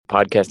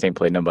Podcast Ain't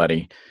Played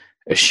Nobody,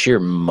 a sheer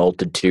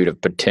multitude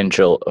of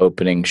potential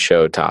opening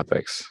show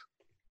topics.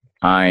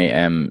 I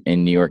am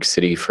in New York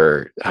City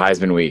for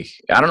Heisman Week.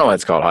 I don't know why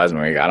it's called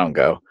Heisman Week. I don't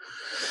go.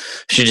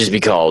 Should just be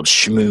called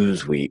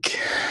Schmooze Week.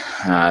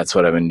 That's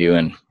what I've been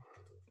doing.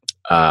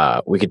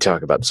 We could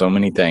talk about so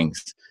many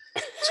things.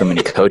 So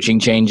many coaching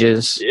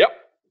changes. Yep.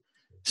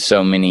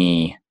 So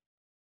many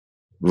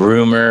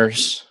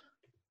rumors.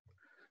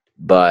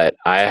 But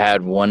I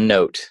had one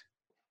note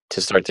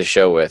to start the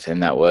show with,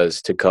 and that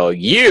was to call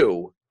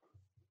you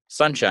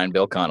Sunshine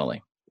Bill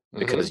Connolly.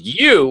 Because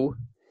you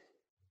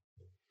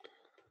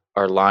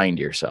are lying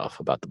to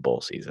yourself about the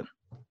bowl season.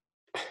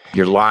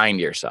 You're lying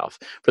to yourself.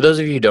 For those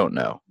of you who don't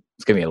know,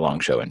 it's going to be a long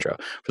show intro.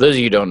 For those of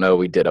you who don't know,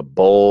 we did a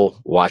bowl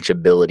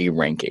watchability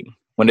ranking.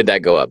 When did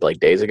that go up?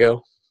 Like days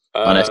ago?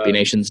 On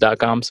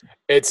SBNations.com's?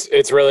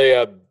 It's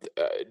really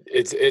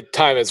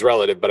time is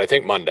relative, but I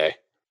think Monday.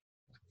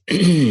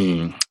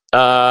 You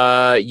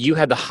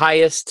had the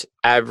highest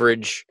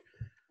average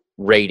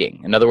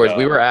rating. In other words,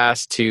 we were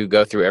asked to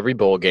go through every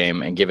bowl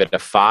game and give it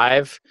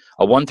a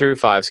 1 through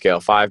 5 scale.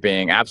 5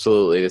 being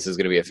absolutely this is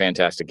going to be a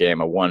fantastic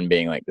game. A 1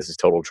 being like this is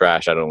total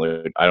trash. I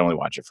only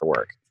watch it for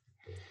work.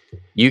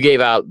 You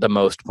gave out the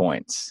most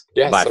points.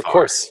 Yes, of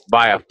course.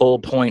 By a full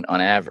point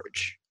on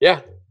average.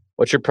 Yeah.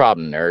 What's your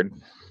problem, nerd?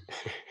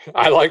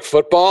 I like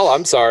football.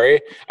 I'm sorry.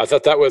 I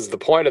thought that was the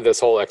point of this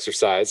whole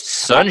exercise.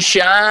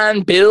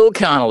 Sunshine Bill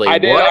Connolly. I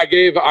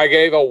did. I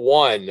gave a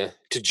 1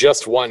 to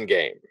just one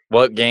game.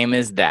 What game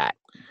is that?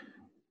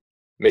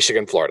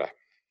 Michigan, Florida.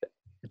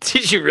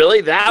 Did you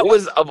really? That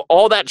was of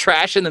all that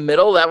trash in the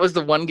middle. That was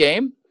the one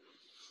game.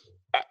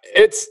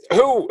 It's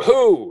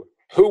who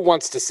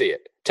wants to see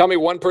it? Tell me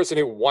one person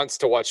who wants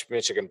to watch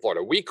Michigan,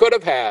 Florida. We could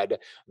have had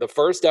the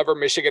first ever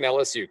Michigan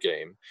LSU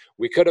game.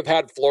 We could have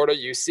had Florida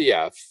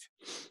UCF.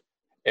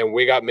 And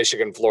we got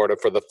Michigan, Florida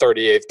for the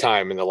 38th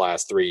time in the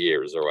last 3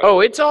 years or whatever.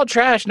 Oh, it's all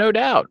trash, no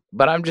doubt.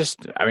 But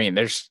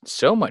there's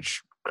so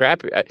much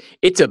crap.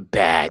 It's a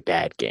bad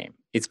game.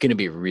 It's going to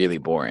be really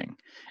boring.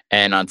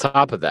 And on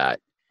top of that,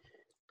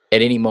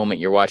 at any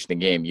moment you're watching the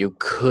game, you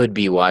could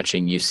be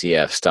watching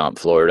UCF stomp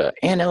Florida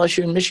and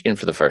LSU and Michigan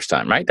for the first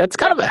time, right? That's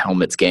kind of a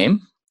helmets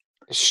game.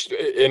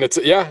 And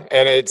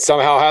it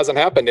somehow hasn't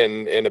happened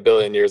in a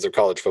billion years of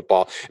college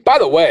football. By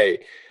the way,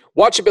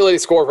 watchability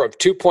score of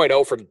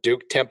 2.0 from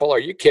Duke Temple. Are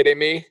you kidding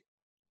me?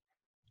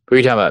 Who are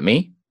you talking about,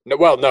 me?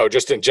 No,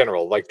 just in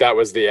general. Like, that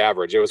was the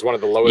average. It was one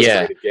of the lowest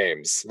rated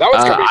games. That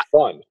was going to be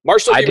fun.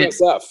 Marshall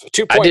USF,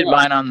 2.0. I did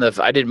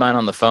mine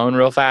on the phone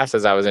real fast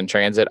as I was in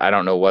transit. I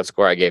don't know what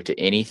score I gave to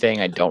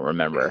anything. I don't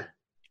remember.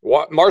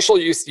 Marshall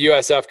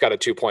USF got a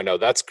 2.0.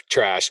 That's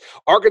trash.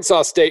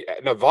 Arkansas State,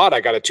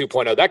 Nevada got a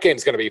 2.0. That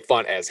game's going to be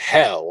fun as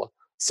hell.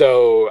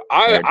 So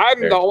I'm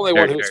the only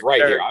one who's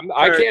right here.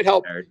 I can't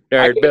help.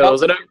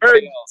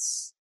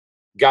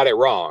 Got it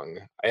wrong,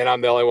 and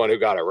I'm the only one who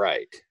got it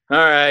right. All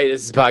right,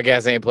 this is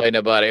Podcast Ain't Played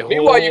Nobody.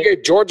 Meanwhile, you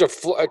gave Georgia,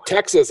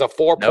 Texas a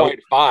 4.5.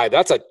 Nope.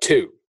 That's a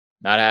 2.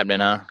 Not happening,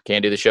 huh?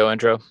 Can't do the show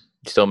intro.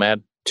 You still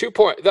mad?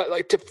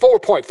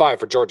 4.5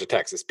 for Georgia,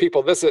 Texas.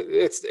 People,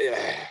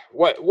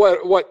 what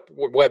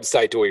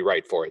website do we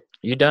write for it?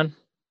 You done?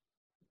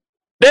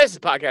 This is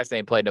Podcast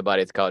Ain't Played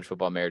Nobody. It's college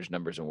football, marriage,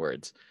 numbers, and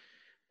words.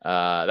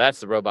 That's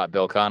the robot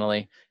Bill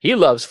Connolly. He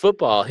loves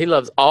football. He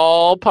loves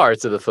all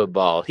parts of the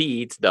football. He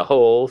eats the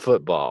whole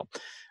football.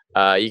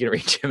 You can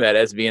reach him at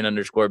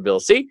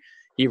SBN_BillC.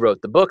 He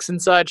wrote the books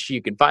and such.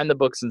 You can find the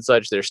books and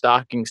such. They're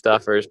stocking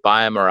stuffers.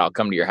 Buy them or I'll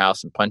come to your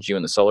house and punch you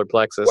in the solar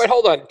plexus. Wait,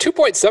 hold on.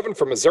 2.7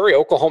 for Missouri,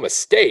 Oklahoma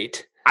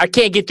State. I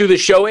can't get through the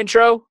show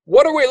intro.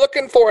 What are we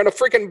looking for in a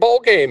freaking bowl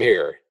game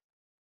here?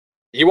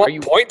 You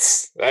want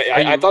points?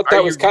 I thought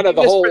that was kind of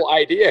the whole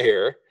idea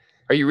here.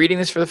 Are you reading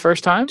this for the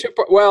first time?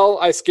 Well,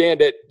 I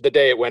scanned it the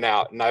day it went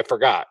out, and I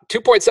forgot.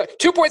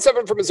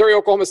 2.7 for Missouri,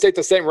 Oklahoma State,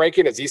 the same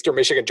ranking as Eastern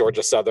Michigan,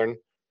 Georgia Southern.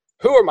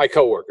 Who are my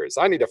coworkers?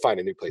 I need to find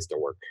a new place to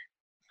work.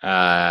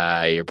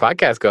 Your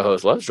podcast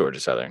co-host loves Georgia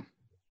Southern.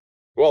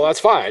 Well, that's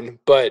fine,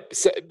 but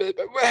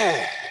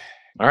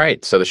all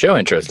right, so the show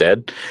intro's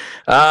dead.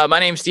 My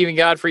name's Stephen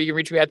Godfrey. You can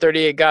reach me at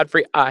 38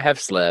 Godfrey. I have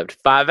slept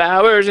 5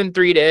 hours in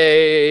 3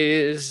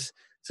 days.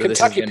 So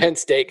Kentucky Penn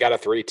State got a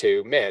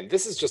 3-2. Man,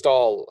 this is just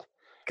all...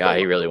 God,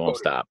 he really won't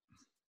stop.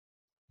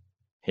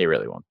 He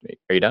really won't.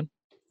 Are you done?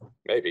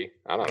 Maybe.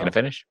 I don't know. Can I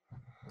finish?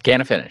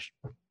 Can I finish?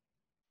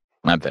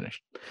 I'm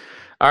finished.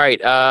 All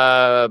right.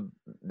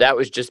 That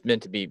was just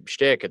meant to be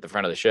shtick at the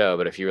front of the show,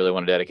 but if you really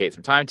want to dedicate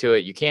some time to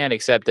it, you can,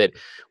 except that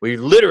we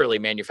literally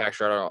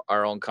manufactured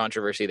our own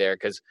controversy there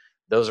because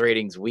those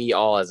ratings we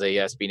all as a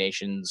SB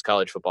Nation's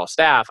college football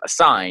staff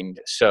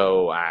assigned.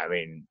 So,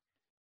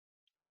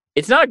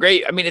 it's not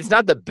it's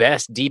not the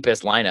best,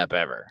 deepest lineup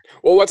ever.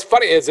 Well, what's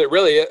funny is it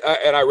really,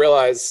 and I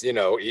realize,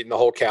 eating the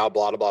whole cow,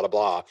 blah, blah, blah,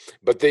 blah.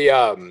 But they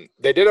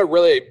did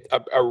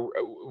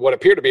what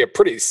appeared to be a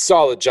pretty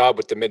solid job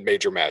with the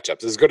mid-major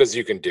matchups, as good as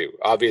you can do.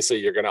 Obviously,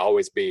 you're going to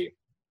always be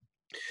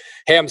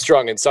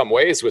hamstrung in some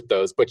ways with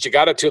those, but you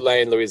got a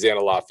Tulane,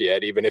 Louisiana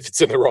Lafayette, even if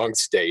it's in the wrong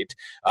state.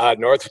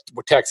 North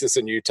Texas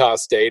and Utah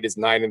State is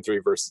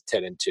 9-3 versus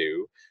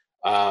 10-2.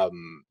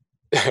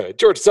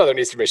 Georgia Southern,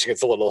 Eastern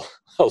Michigan's a little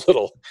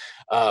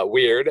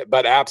weird,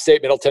 but App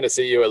State, Middle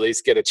Tennessee, you at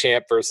least get a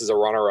champ versus a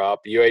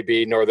runner-up.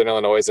 UAB, Northern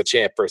Illinois is a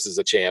champ versus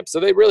a champ. So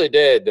they really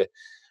did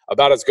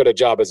about as good a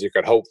job as you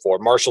could hope for.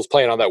 Marshall's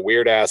playing on that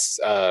weird ass.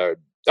 Oh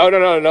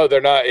no,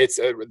 they're not. It's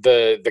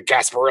the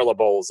Gasparilla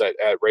Bowls at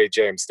Ray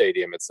James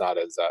Stadium. It's not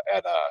as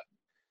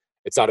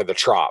it's not at the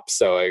Trop,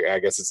 so I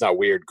guess it's not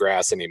weird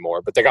grass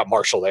anymore. But they got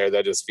Marshall there.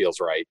 That just feels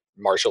right.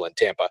 Marshall and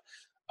Tampa.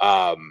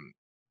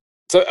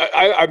 So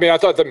I mean, I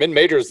thought the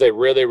mid-majors, they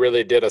really,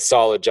 really did a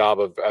solid job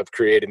of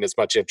creating as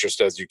much interest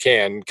as you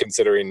can,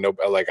 considering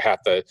like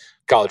half the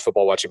college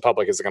football watching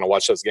public isn't going to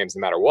watch those games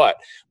no matter what.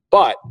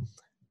 But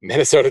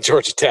Minnesota,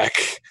 Georgia Tech,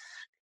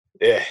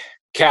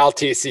 Cal,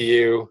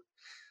 TCU,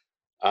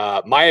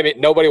 Miami.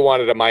 Nobody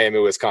wanted a Miami,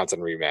 Wisconsin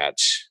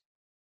rematch.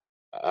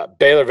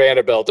 Baylor,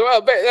 Vanderbilt.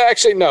 Well,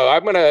 actually, no.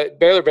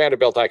 Baylor,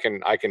 Vanderbilt. I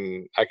can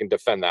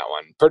defend that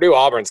one. Purdue,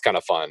 Auburn's kind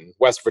of fun.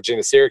 West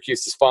Virginia,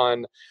 Syracuse is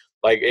fun.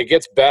 Like, it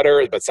gets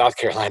better, but South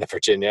Carolina,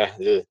 Virginia,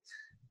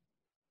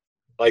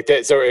 like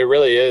that. So it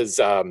really is.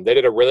 They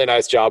did a really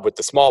nice job with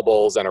the small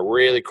bowls and a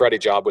really cruddy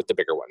job with the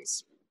bigger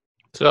ones.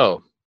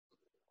 So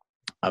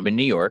I'm in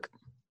New York.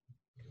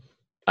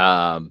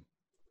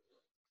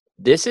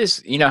 This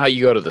is, you know how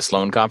you go to the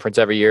Sloan Conference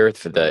every year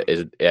for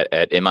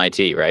at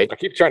MIT, right? I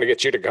keep trying to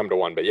get you to come to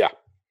one, but yeah.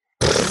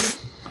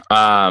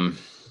 I'm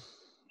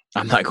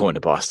not going to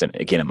Boston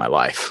again in my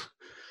life.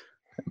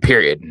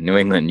 Period. New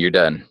England, you're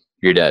done.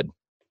 You're dead.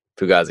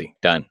 Fugazi,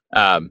 done.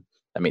 That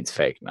means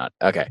fake, not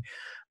okay.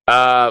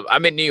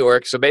 I'm in New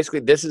York, so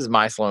basically this is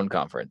my Sloan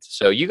Conference.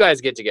 So you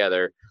guys get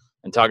together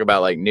and talk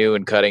about like new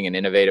and cutting and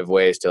innovative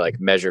ways to like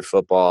measure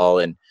football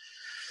and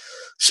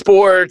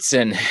sports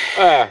and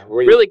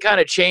really kind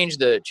of change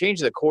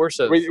the course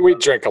of. We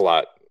drink a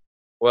lot.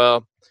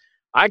 Well,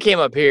 I came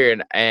up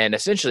here and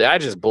essentially I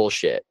just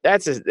bullshit.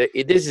 This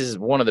is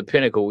one of the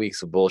pinnacle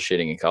weeks of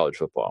bullshitting in college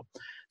football.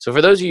 So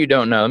for those of you who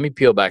don't know, let me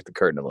peel back the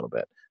curtain a little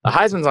bit. The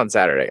Heisman's on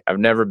Saturday. I've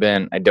never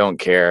been. I don't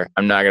care.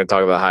 I'm not going to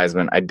talk about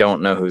Heisman. I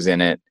don't know who's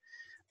in it.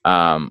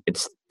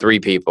 It's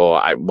 3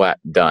 people.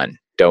 Done.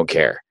 Don't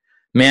care.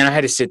 Man, I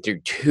had to sit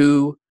through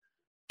 2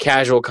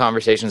 casual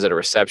conversations at a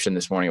reception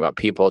this morning about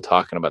people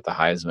talking about the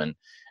Heisman,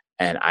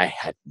 and I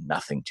had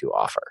nothing to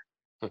offer.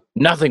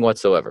 Nothing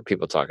whatsoever.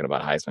 People talking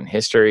about Heisman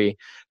history.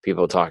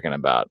 People talking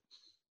about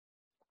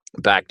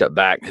backed up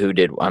back. Who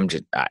did?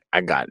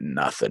 I got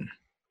nothing.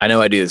 I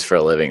know I do this for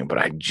a living, but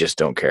I just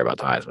don't care about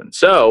the Heisman.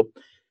 So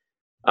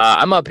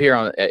I'm up here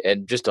on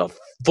just a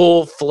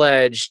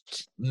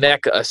full-fledged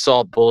Mecca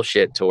assault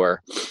bullshit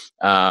tour.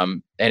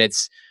 And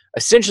it's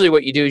essentially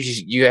what you do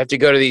is you have to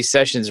go to these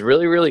sessions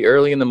really, really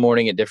early in the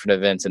morning at different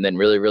events, and then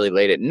really, really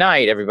late at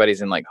night.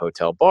 Everybody's in like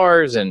hotel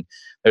bars, and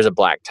there's a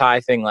black tie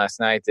thing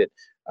last night that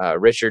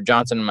Richard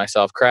Johnson and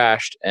myself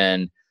crashed.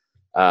 And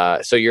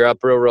so you're up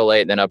real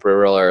late, then up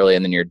real early,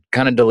 and then you're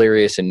kind of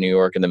delirious in New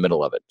York in the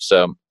middle of it.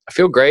 So I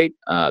feel great.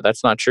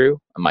 That's not true.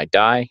 I might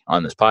die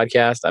on this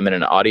podcast. I'm in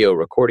an audio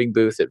recording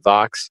booth at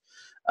Vox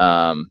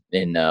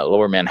in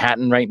Lower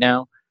Manhattan right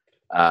now.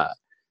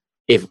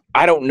 If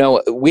I don't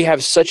know, we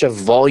have such a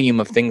volume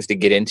of things to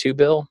get into,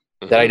 Bill,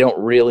 that I don't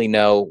really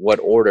know what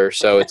order.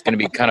 So it's going to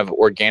be kind of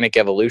organic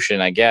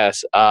evolution, I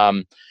guess.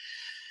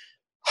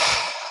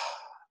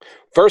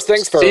 First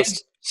things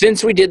first.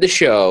 Since we did the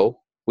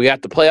show, we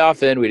got the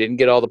playoff in. We didn't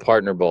get all the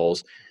partner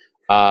bowls.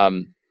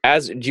 Do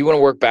you want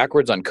to work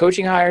backwards on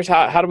coaching hires?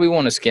 How do we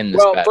want to skin this?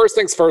 Well, first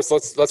things first.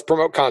 Let's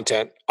promote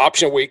content.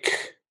 Option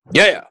week.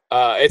 Yeah.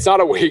 It's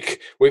not a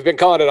week. We've been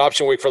calling it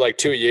Option Week for like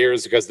 2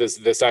 years because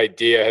this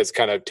idea has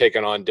kind of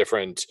taken on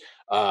different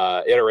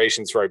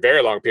iterations for a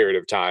very long period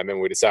of time,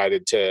 and we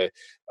decided to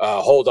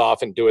hold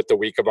off and do it the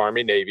week of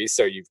Army Navy.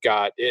 So you've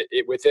got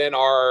it within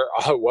our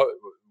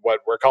what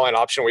we're calling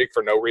Option Week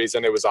for no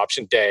reason. It was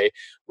Option Day.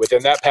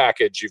 Within that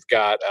package, you've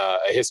got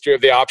a history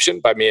of the option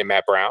by me and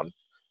Matt Brown.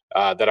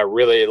 That I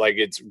really like.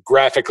 It's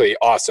graphically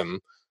awesome.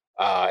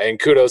 And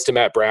kudos to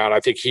Matt Brown. I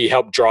think he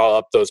helped draw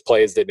up those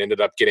plays that ended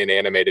up getting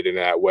animated in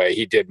that way.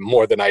 He did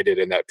more than I did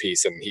in that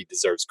piece, and he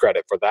deserves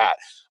credit for that.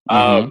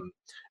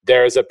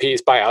 There's a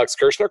piece by Alex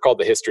Kirshner called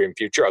The History and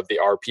Future of the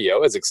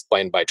RPO as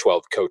explained by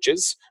 12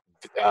 coaches.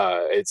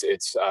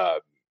 It's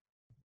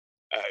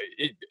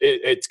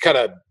kind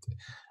of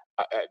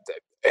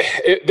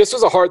this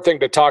was a hard thing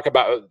to talk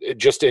about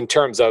just in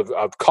terms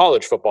of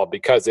college football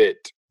because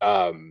it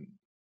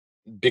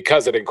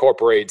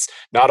incorporates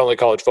not only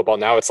college football,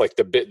 now it's like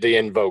the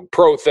in vogue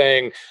pro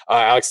thing.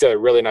 Alex did a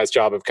really nice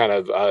job of kind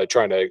of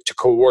trying to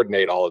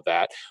coordinate all of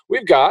that.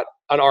 We've got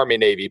an Army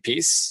Navy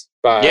piece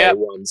by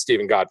one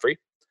Stephen Godfrey,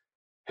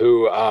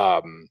 who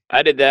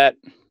I did that.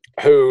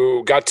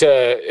 Who got to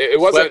it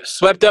wasn't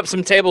swept up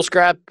some table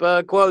scrap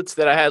quotes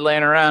that I had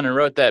laying around and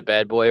wrote that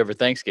bad boy over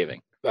Thanksgiving.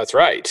 That's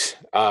right.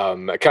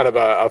 Kind of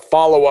a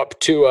follow up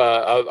to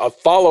a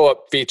follow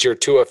up feature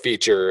to a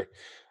feature.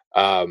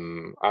 I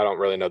don't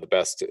really know the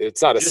best.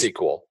 It's not a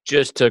sequel.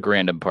 Just took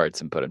random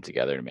parts and put them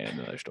together and made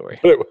another story.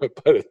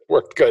 But it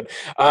worked good.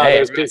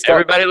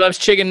 Everybody loves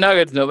chicken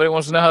nuggets. Nobody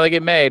wants to know how they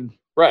get made.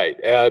 Right.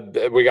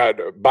 We got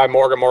by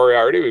Morgan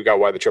Moriarty. We've got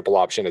why the triple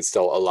option is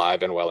still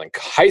alive and well in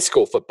high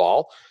school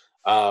football.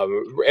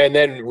 And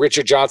then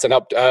Richard Johnson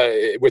helped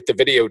with the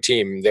video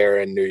team there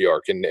in New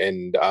York and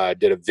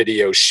did a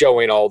video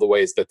showing all the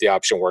ways that the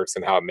option works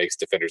and how it makes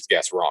defenders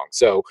guess wrong.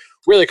 So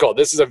really cool.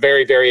 This is a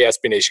very, very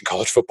SB Nation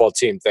college football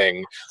team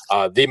thing.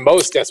 The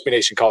most SB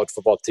Nation college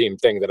football team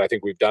thing that I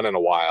think we've done in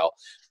a while.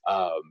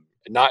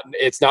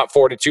 It's not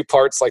 4 to 2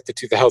 parts like the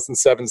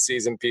 2007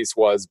 season piece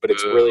was, but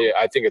it's really,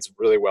 I think it's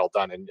really well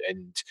done.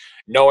 And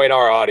knowing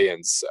our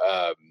audience,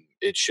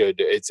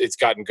 it's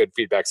gotten good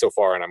feedback so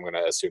far, and I'm going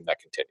to assume that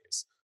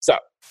continues. So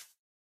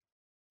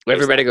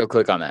everybody go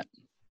click on that.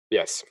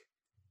 Yes,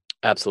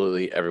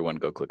 absolutely. Everyone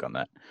go click on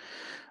that.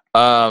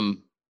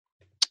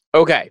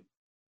 Okay.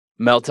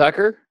 Mel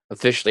Tucker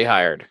officially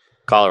hired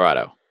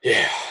Colorado.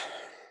 Yeah.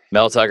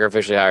 Mel Tucker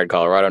officially hired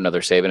Colorado.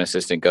 Another Saban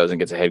assistant goes and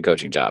gets a head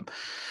coaching job.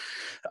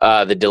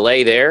 The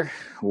delay there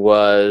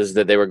was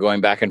that they were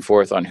going back and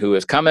forth on who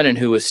was coming and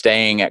who was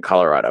staying at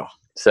Colorado.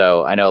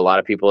 So I know a lot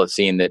of people have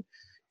seen that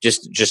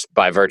just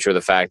by virtue of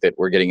the fact that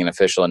we're getting an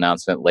official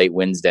announcement late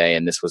Wednesday,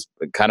 and this was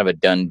kind of a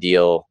done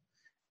deal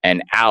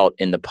and out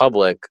in the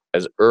public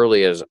as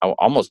early as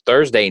almost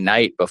Thursday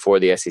night before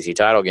the SEC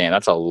title game.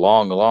 That's a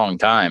long, long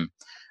time.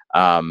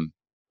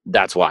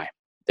 That's why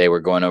they were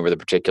going over the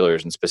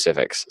particulars and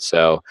specifics.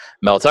 So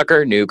Mel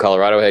Tucker, new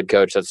Colorado head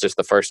coach. That's just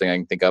the first thing I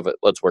can think of.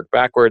 Let's work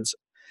backwards.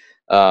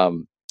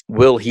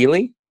 Will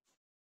Healy.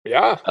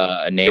 Yeah.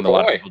 A name a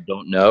lot of people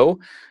don't know,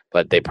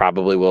 but they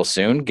probably will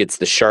soon. Gets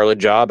the Charlotte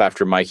job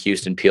after Mike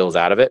Houston peels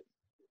out of it.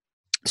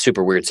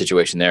 Super weird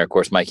situation there. Of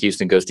course, Mike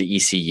Houston goes to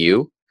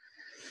ECU.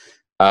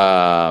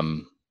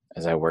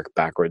 As I work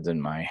backwards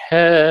in my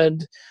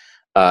head,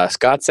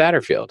 Scott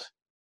Satterfield,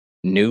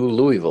 new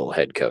Louisville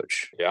head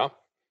coach. Yeah.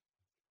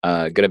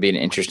 Going to be an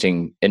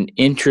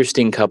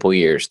interesting couple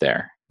years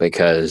there,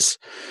 because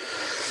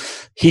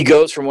he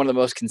goes from one of the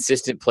most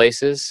consistent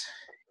places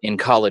in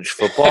college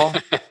football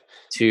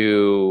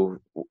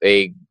to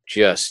a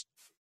just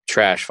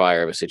trash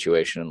fire of a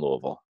situation in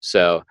Louisville.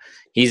 So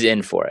he's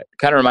in for it.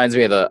 Kind of reminds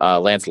me of the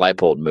Lance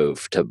Leipold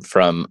move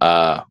from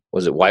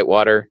was it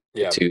Whitewater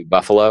to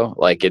Buffalo?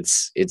 Like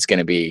it's going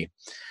to be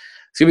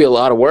a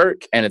lot of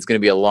work, and it's going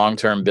to be a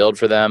long-term build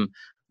for them.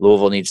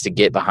 Louisville needs to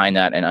get behind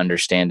that and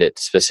understand it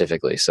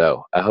specifically.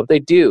 So I hope they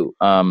do.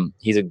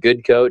 He's a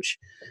good coach.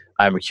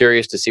 I'm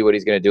curious to see what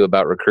he's going to do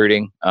about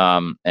recruiting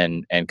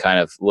and kind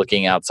of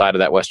looking outside of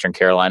that Western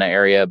Carolina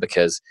area,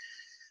 because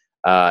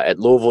at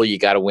Louisville, you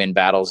got to win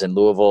battles in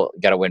Louisville.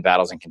 You got to win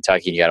battles in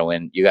Kentucky. You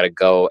got to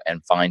go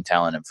and find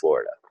talent in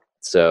Florida.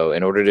 So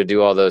in order to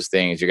do all those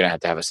things, you're going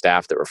to have a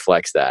staff that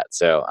reflects that.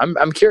 So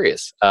I'm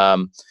curious.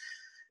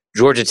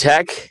 Georgia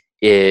Tech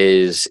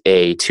is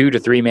a 2 to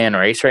 3 man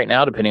race right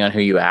now, depending on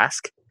who you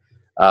ask.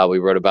 We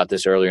wrote about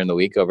this earlier in the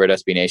week over at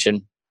SB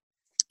Nation.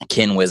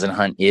 Ken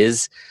Wisenhunt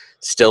is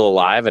still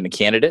alive and a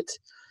candidate.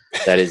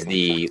 That is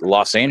the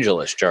Los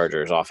Angeles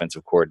Chargers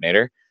offensive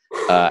coordinator,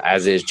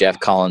 as is Jeff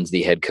Collins,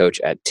 the head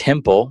coach at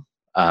Temple.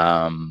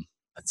 Let's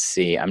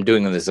see. I'm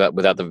doing this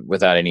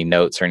without any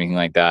notes or anything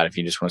like that. If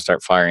you just want to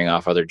start firing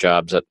off other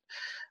jobs at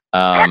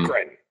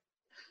Akron.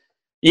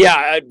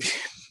 Yeah,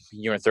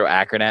 you want to throw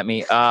Akron at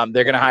me?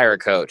 They're going to hire a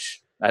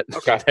coach.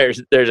 Okay.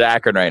 There's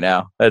Akron right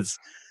now.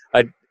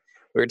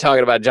 We were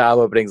talking about job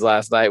openings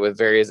last night with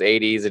various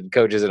ADs and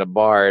coaches in a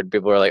bar, and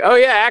people are like, "Oh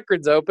yeah,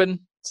 Akron's open."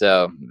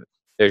 So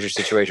there's your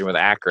situation with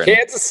Akron.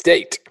 Kansas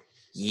State.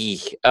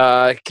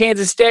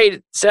 Kansas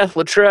State. Seth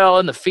Luttrell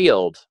in the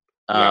field.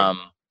 Yeah.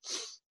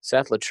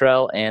 Seth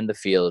Luttrell and the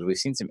field. We've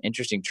seen some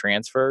interesting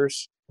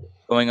transfers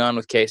going on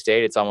with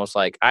K-State. It's almost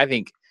like I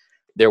think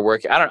they're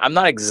working. I'm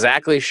not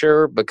exactly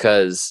sure,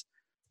 because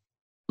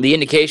the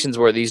indications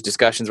were these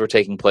discussions were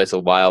taking place a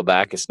while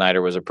back as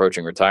Snyder was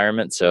approaching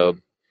retirement. So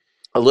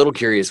a little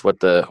curious what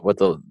the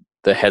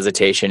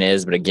hesitation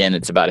is, but again,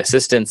 it's about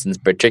assistants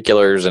and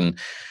particulars and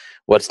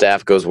what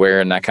staff goes where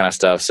and that kind of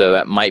stuff. So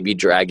that might be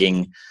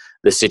dragging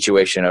the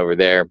situation over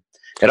there.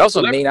 It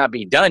also may not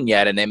be done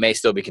yet, and they may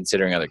still be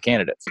considering other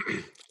candidates.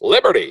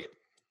 Liberty.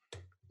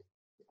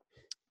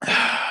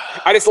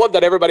 I just love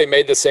that everybody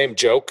made the same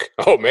joke.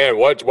 Oh man,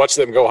 watch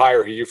them go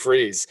hire Hugh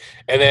Freeze,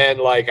 and then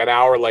like an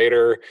hour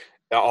later,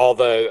 all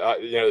the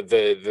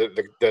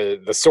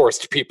the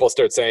sourced people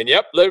start saying,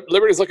 "Yep,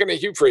 Liberty's looking at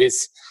Hugh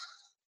Freeze."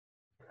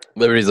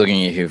 Liberty's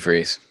looking at Hugh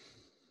Freeze.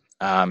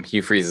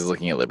 Hugh Freeze is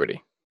looking at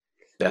Liberty.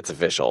 That's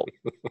official.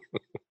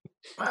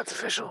 That's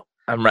official.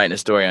 I'm writing a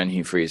story on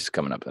Hugh Freeze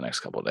coming up the next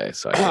couple of days,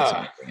 so I can say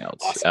anything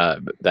else.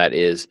 Awesome. That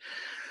is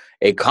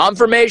a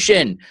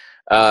confirmation.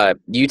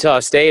 Utah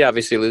State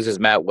obviously loses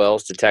Matt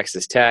Wells to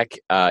Texas Tech.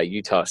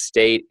 Utah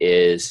State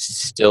is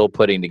still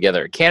putting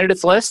together a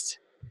candidates list.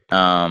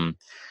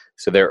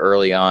 So they're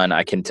early on.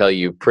 I can tell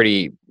you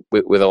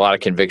with a lot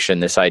of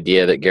conviction, this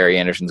idea that Gary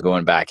Anderson's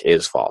going back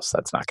is false.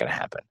 That's not going to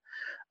happen.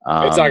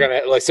 It's not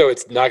going to so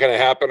it's not going to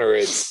happen, or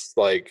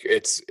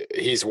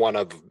he's one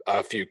of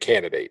a few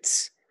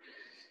candidates.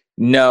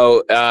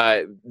 No,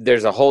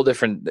 there's a whole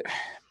different.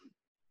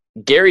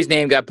 Gary's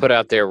name got put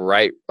out there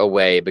right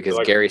away because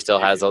Gary still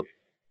has a.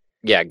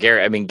 Yeah,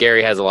 Gary. I mean,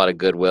 Gary has a lot of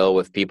goodwill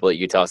with people at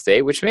Utah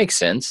State, which makes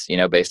sense,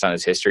 based on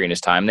his history and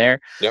his time there.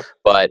 Yep.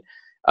 But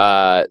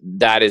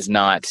that is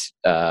not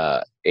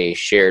a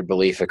shared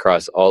belief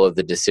across all of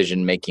the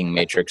decision-making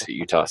matrix at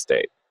Utah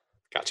State.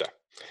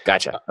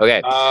 Gotcha.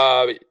 Okay.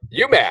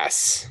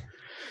 UMass.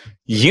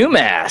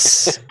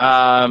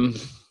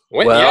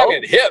 Went young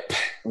and hip.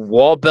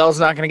 Walt Bell's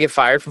not going to get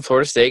fired from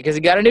Florida State because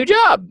he got a new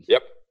job.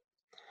 Yep.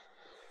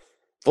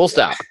 Full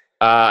stop.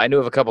 I knew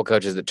of a couple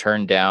coaches that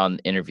turned down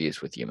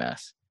interviews with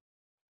UMass.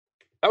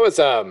 That was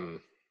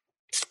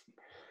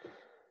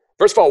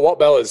first of all, Walt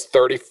Bell is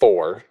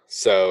 34,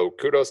 so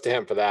kudos to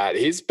him for that.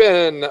 He's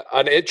been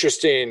an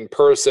interesting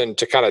person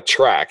to kind of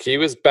track. He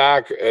was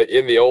back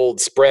in the old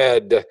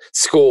spread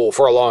school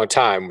for a long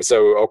time.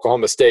 So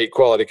Oklahoma State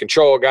quality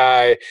control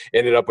guy,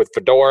 ended up with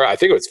Fedora. I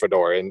think it was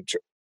Fedora in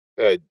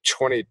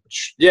 20.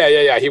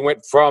 Yeah. He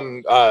went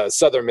from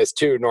Southern Miss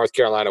to North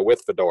Carolina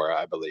with Fedora,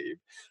 I believe.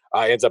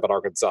 Ends up at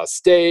Arkansas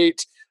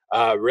State.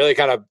 Really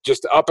kind of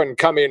just up and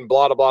coming,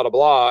 blah, blah, blah,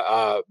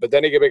 blah. But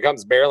then he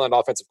becomes Maryland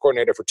offensive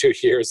coordinator for 2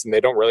 years, and they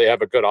don't really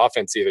have a good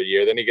offense either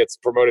year. Then he gets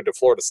promoted to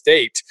Florida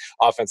State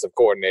offensive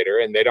coordinator,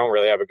 and they don't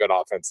really have a good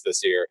offense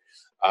this year.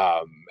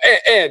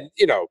 And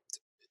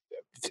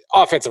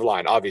offensive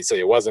line, obviously,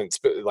 it wasn't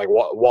like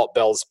Walt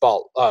Bell's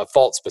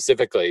fault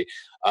specifically.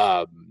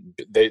 When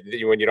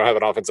you don't have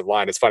an offensive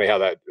line, it's funny how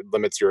that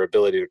limits your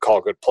ability to call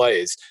good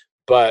plays.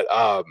 But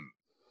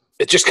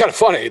it's just kind of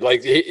funny.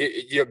 Like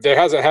there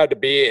hasn't had to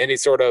be any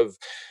sort of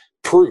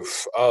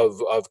proof of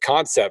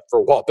concept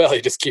for Walt Bell. He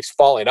just keeps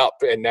falling up,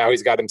 and now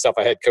he's got himself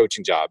a head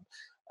coaching job.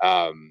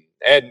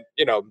 And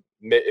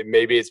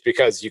maybe it's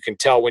because you can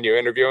tell when you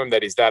interview him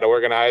that he's that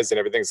organized and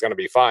everything's going to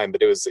be fine.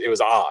 But it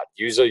was odd.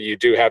 Usually, you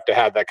do have to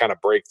have that kind of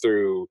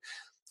breakthrough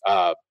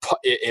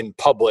in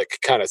public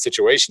kind of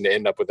situation to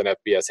end up with an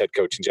FBS head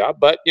coaching job.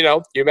 But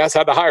UMass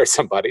had to hire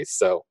somebody.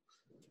 So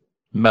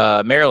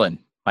Maryland,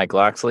 Mike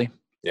Locksley.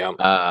 Yeah.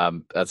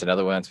 That's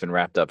another one that's been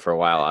wrapped up for a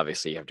while.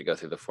 Obviously, you have to go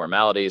through the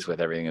formalities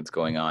with everything that's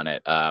going on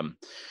at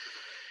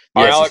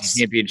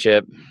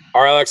championship.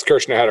 Our Alex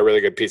Kirshner had a really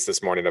good piece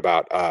this morning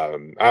about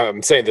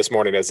I'm saying this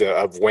morning as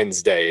of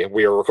Wednesday.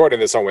 We are recording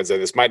this on Wednesday.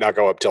 This might not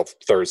go up till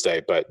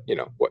Thursday, but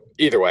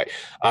either way.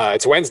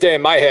 It's Wednesday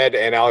in my head,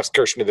 and Alex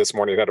Kirshner this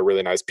morning had a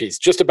really nice piece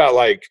just about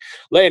like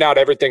laying out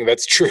everything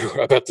that's true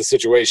about the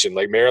situation.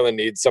 Like Maryland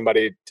needs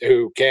somebody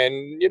who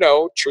can,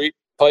 treat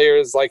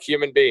players like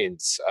human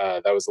beings.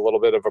 That was a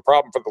little bit of a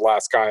problem for the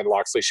last guy, and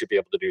Locksley should be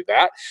able to do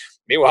that.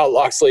 Meanwhile,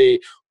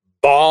 Locksley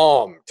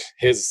bombed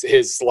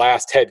his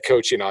last head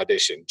coaching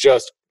audition.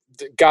 Just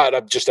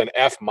got just an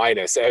F-.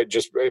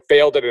 Just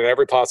failed it in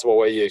every possible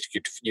way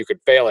you could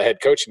fail a head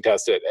coaching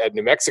test at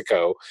New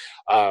Mexico,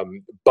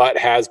 but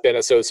has been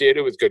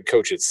associated with good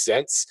coaches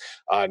since.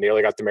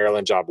 Nearly got the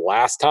Maryland job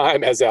last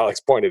time, as Alex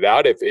pointed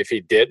out. If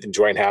he did, then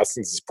Dwayne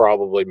Haskins is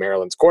probably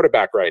Maryland's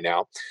quarterback right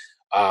now.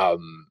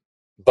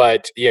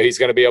 But he's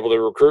going to be able to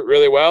recruit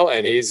really well,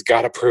 and he's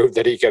got to prove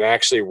that he can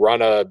actually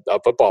run a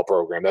football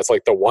program. That's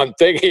like the one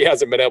thing he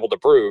hasn't been able to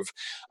prove,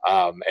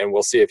 and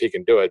we'll see if he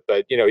can do it.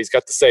 But he's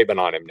got the Saban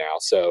on him now,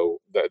 so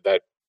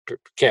that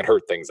can't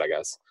hurt things, I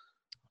guess.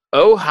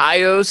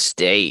 Ohio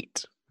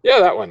State. Yeah,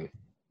 that one.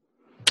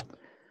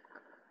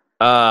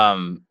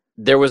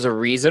 There was a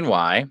reason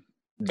why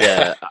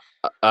the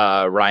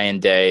Ryan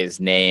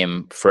Day's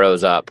name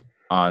froze up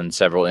on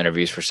several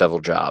interviews for several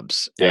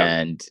jobs. Yeah.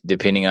 And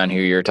depending on who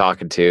you're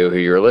talking to, who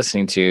you're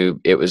listening to,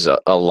 it was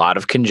a lot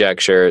of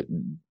conjecture.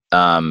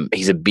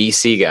 He's a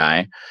BC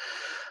guy.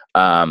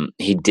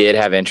 He did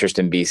have interest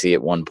in BC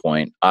at one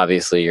point.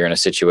 Obviously, you're in a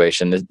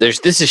situation.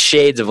 This is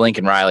shades of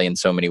Lincoln Riley in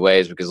so many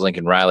ways, because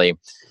Lincoln Riley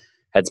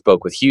had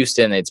spoke with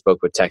Houston. They'd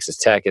spoke with Texas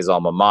Tech, his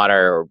alma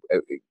mater.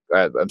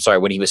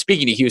 When he was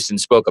speaking to Houston,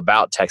 spoke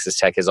about Texas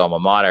Tech, his alma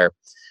mater.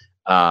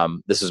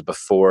 This was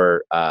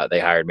before they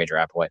hired Major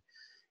Applewhite.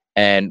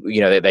 And,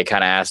 they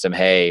kind of asked him,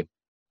 hey,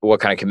 what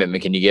kind of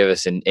commitment can you give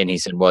us? And he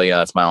said, well,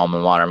 that's my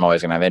alma mater. I'm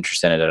always going to have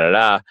interest in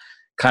it,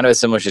 Kind of a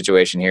similar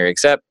situation here,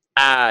 except,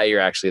 you're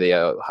actually the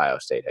Ohio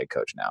State head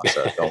coach now,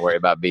 so don't worry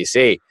about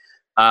BC.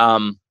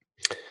 All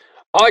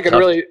I can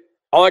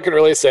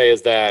really say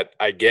is that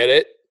I get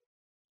it.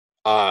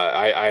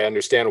 I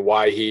understand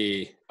why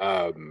he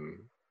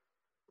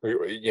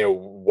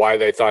why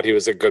they thought he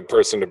was a good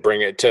person to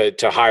bring it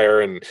to hire.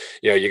 And,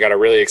 you got a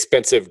really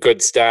expensive,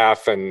 good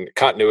staff, and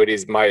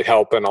continuities might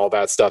help and all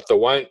that stuff.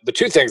 The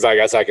two things I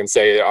guess I can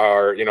say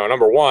are,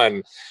 number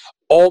one,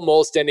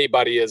 almost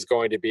anybody is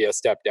going to be a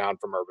step down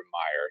from Urban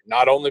Meyer,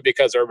 not only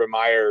because Urban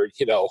Meyer,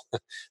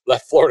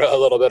 left Florida a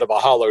little bit of a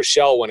hollow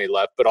shell when he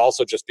left, but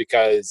also just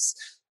because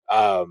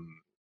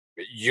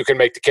you can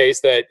make the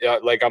case that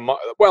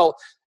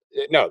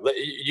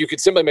you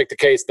could simply make the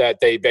case that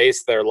they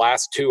based their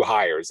last two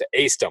hires,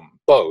 aced them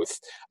both,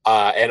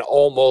 and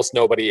almost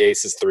nobody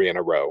aces 3 in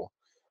a row.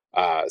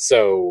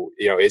 So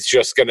it's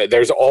just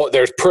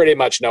there's pretty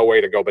much no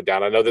way to go but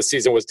down. I know this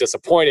season was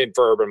disappointing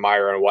for Urban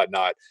Meyer and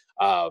whatnot,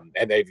 how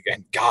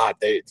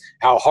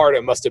hard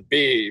it must have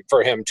been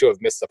for him to have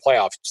missed the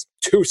playoffs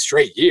 2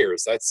 straight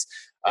years. That's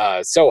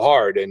so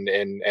hard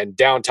and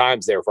down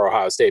times there for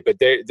Ohio State. But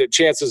the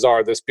chances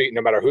are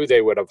no matter who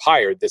they would have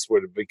hired, this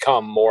would have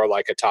become more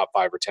like a top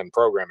 5 or 10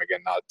 program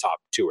again, not top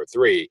 2 or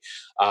 3.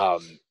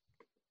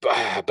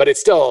 But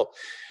it's still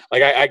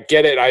like I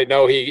get it. I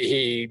know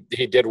he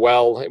did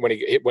well when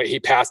he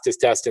passed his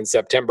test in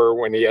September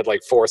when he had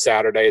like 4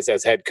 Saturdays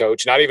as head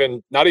coach. Not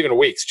even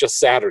weeks, just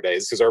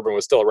Saturdays, because Urban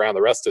was still around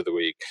the rest of the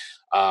week.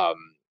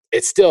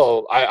 It's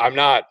still I'm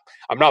not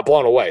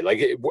blown away.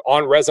 Like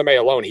on resume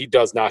alone, he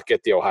does not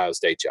get the Ohio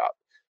State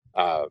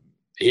job.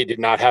 He did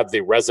not have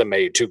the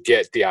resume to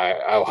get the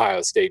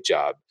Ohio State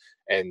job,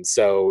 and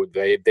so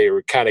they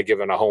were kind of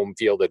given a home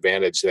field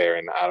advantage there.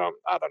 And I don't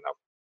know.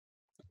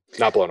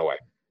 Not blown away.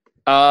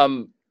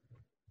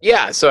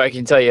 Yeah, so I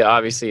can tell you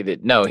obviously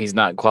that no, he's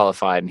not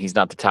qualified and he's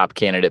not the top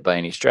candidate by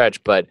any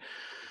stretch, but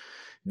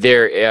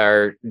there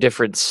are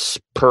different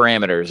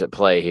parameters at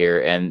play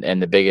here,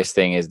 and the biggest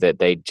thing is that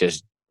they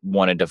just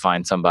wanted to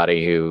find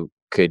somebody who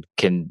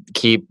can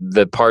keep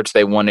the parts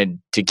they wanted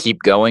to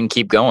keep going.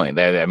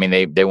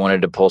 They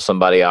wanted to pull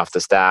somebody off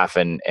the staff,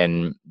 and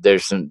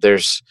there's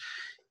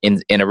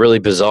in a really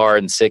bizarre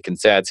and sick and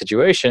sad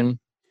situation.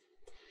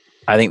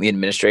 I think the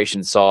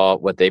administration saw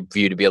what they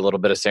view to be a little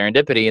bit of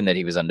serendipity, and that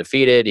he was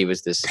undefeated. He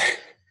was this,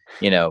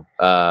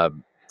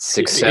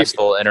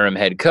 successful interim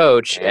head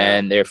coach,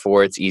 and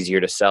therefore it's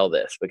easier to sell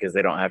this because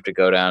they don't have to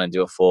go down and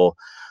do a full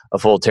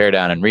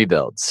teardown and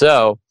rebuild.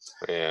 So,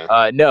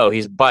 no,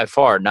 he's by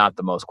far not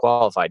the most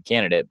qualified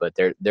candidate, but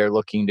they're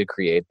looking to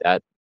create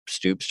that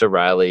Stoops to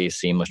Riley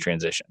seamless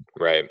transition.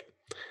 Right.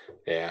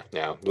 Yeah,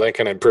 no,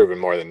 Lincoln improving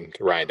more than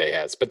Ryan Day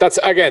has, but that's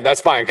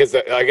fine because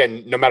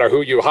again, no matter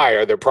who you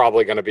hire, they're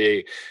probably going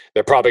to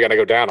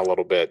go down a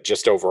little bit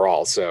just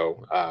overall.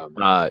 So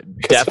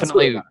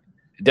definitely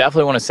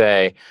want to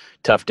say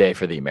tough day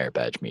for the Merit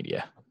Badge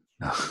media.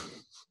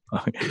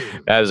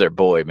 That is their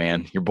boy,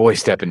 man. Your boy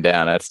stepping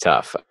down. That's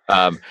tough.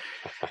 I'm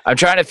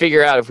trying to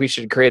figure out if we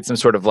should create some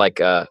sort of like,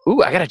 I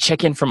got to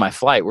check in for my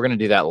flight. We're going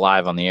to do that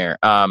live on the air.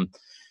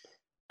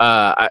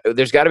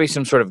 There's got to be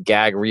some sort of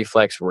gag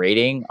reflex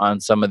rating on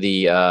some of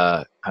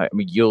the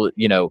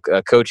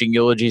coaching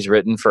eulogies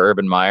written for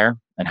Urban Meyer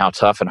and how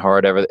tough and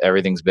hard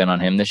everything's been on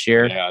him this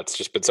year. Yeah, it's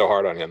just been so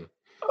hard on him.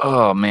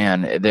 Oh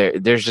man,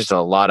 there's just a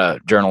lot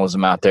of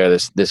journalism out there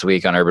this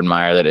week on Urban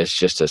Meyer that is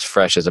just as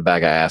fresh as a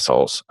bag of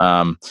assholes.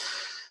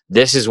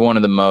 This is one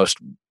of the most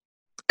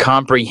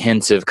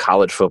comprehensive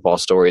college football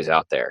stories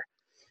out there,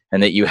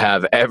 and that you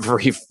have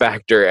every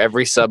factor,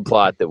 every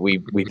subplot that we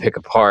pick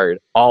apart,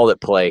 all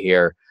at play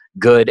here,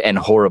 good and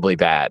horribly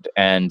bad.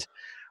 And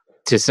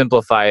to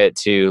simplify it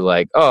to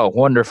like, oh,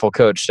 wonderful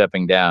coach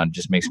stepping down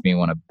just makes me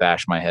want to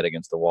bash my head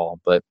against the wall.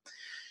 But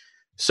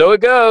so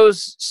it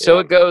goes.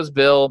 It goes,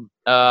 Bill.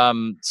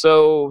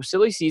 So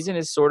silly season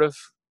is sort of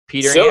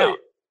petering out.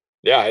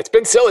 Yeah, it's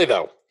been silly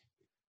though.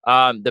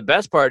 The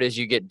best part is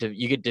you get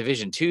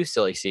Division II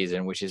silly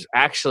season, which is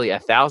actually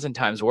 1,000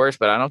 times worse,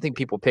 but I don't think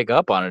people pick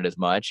up on it as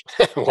much.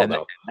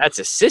 That's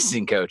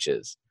assistant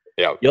coaches.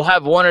 Yeah, you'll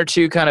have one or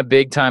two kind of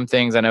big time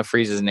things. I know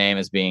Freeze's name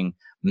is being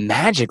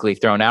magically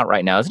thrown out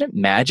right now. Isn't it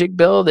magic,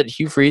 Bill, that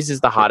Hugh Freeze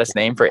is the hottest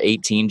name for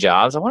 18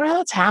 jobs? I wonder how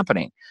that's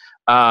happening.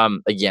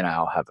 Again,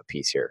 I'll have a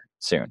piece here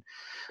soon.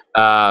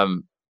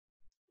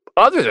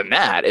 Other than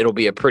that, it'll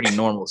be a pretty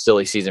normal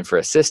silly season for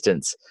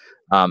assistants.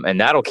 And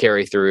that'll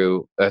carry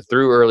through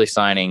early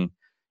signing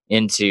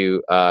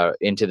into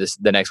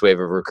the next wave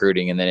of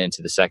recruiting, and then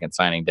into the second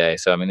signing day.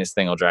 So I mean, this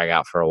thing will drag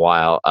out for a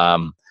while.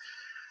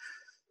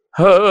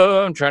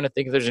 I'm trying to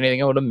think if there's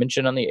anything I want to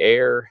mention on the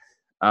air.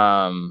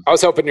 I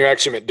was hoping you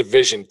actually meant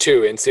Division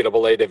II,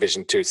 NCAA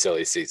Division II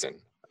silly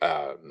season.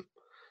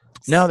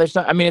 No, there's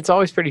not. I mean, it's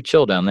always pretty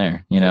chill down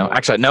there, you know.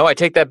 Actually, no, I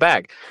take that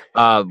back.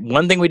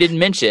 One thing we didn't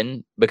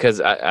mention,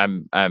 because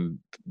I'm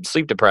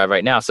sleep deprived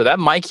right now, so that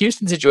Mike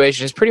Houston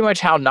situation is pretty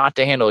much how not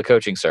to handle a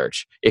coaching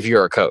search if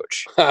you're a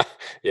coach.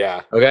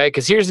 Yeah. Okay,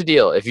 because here's the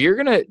deal: if you're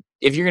gonna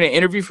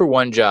interview for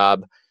one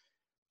job,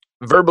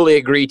 verbally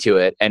agree to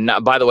it, and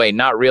not, by the way,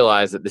 not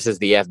realize that this is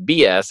the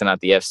FBS and not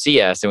the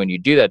FCS. And when you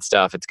do that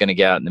stuff, it's going to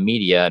get out in the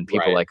media, and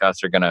people like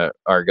us are gonna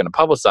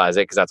publicize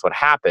it because that's what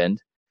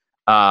happened.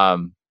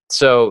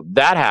 So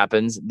that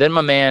happens. Then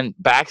my man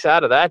backs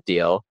out of that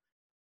deal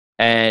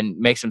and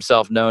makes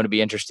himself known to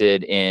be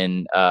interested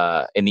in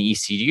the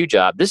ECU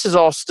job. This is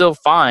all still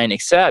fine,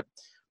 except,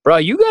 bro,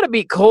 you got to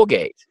beat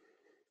Colgate.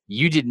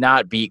 You did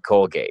not beat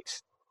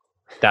Colgate.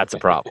 That's a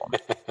problem.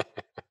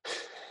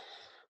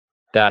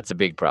 That's a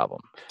big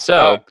problem.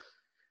 So,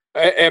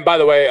 and by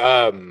the way,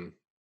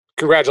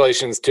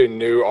 congratulations to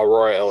new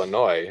Aurora,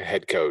 Illinois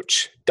head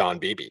coach Don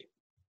Beebe.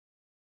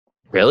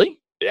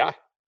 Really? Yeah.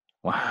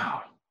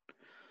 Wow.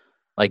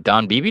 Like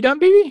Don Beebe? Don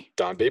Beebe?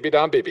 Don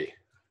Beebe.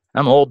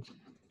 I'm old.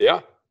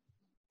 Yeah.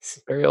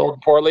 Very old.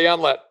 Poor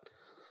Leon Lett.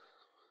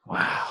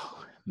 Wow,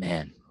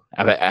 man.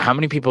 I bet, how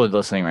many people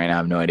listening right now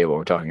have no idea what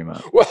we're talking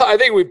about? Well, I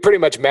think we've pretty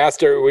much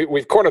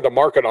we've cornered the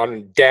market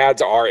on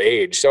dads our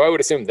age, so I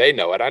would assume they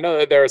know it. I know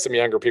that there are some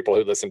younger people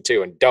who listen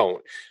too and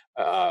don't.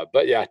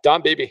 But yeah,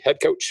 Don Beebe, head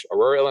coach,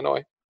 Aurora,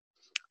 Illinois.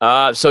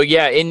 So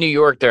yeah, in New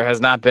York, there has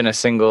not been a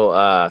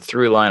single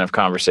through line of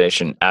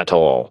conversation at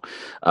all.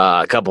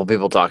 A couple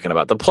people talking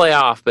about the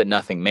playoff, but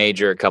nothing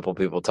major. A couple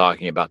people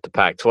talking about the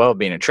Pac-12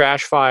 being a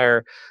trash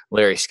fire.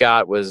 Larry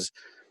Scott was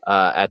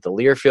at the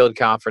Learfield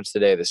conference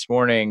today this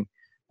morning.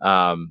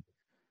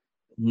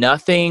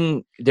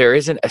 Nothing. There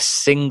isn't a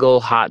single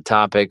hot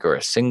topic or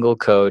a single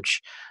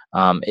coach.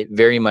 It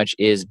very much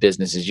is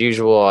business as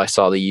usual. I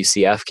saw the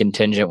UCF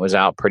contingent was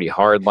out pretty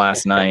hard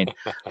last night.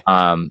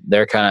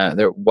 They're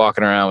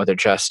walking around with their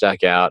chest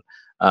stuck out.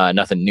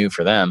 Nothing new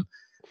for them.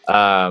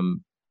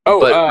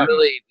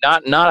 Really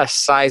not a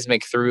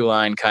seismic through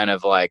line kind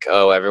of like,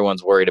 oh,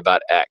 everyone's worried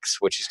about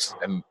X, which is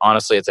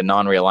honestly, it's a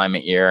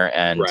non-realignment year.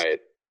 And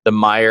the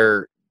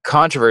Meyer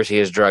controversy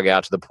has drug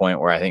out to the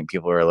point where I think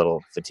people are a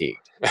little fatigued.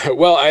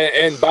 Well,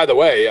 and by the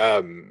way,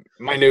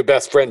 my new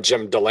best friend,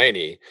 Jim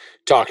Delaney,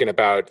 talking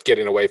about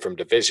getting away from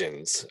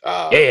divisions.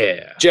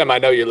 Jim, I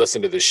know you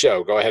listen to the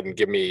show. Go ahead and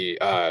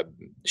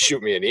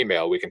shoot me an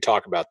email. We can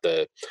talk about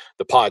the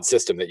pod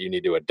system that you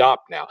need to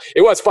adopt now.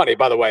 It was funny,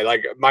 by the way,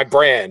 like my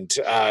brand,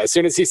 as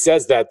soon as he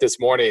says that this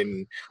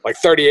morning, like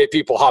 38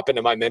 people hop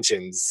into my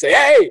mentions, say,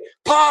 hey,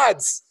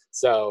 pods.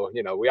 So,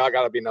 we all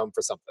got to be known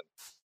for something.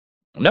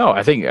 No,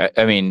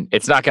 I mean,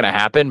 it's not going to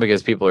happen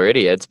because people are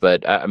idiots.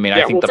 But I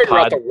think we'll figure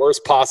out the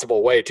worst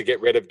possible way to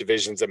get rid of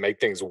divisions and make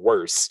things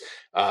worse.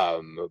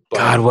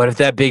 God, what if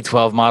that Big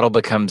 12 model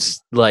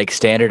becomes like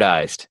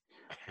standardized?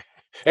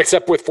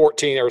 Except with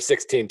 14 or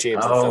 16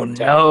 teams. Oh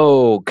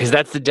no, because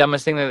that's the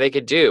dumbest thing that they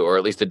could do, or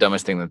at least the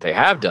dumbest thing that they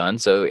have done.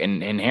 So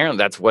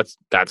inherently,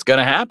 that's going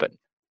to happen.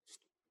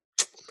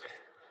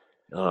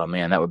 Oh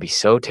man, that would be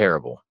so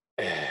terrible.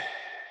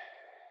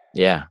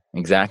 Yeah,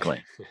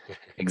 exactly.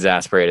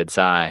 Exasperated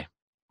sigh,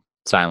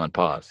 silent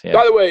pause. Yeah.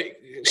 By the way,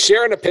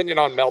 share an opinion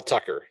on Mel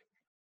Tucker,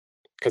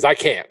 because I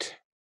can't.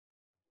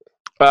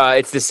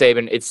 It's the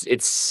Saban. It's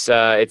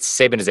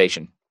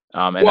Sabanization.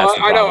 And well,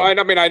 I know.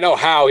 I know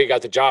how he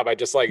got the job. I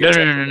just like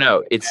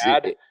no.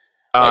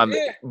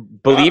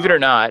 Believe it or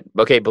not.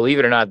 Okay, believe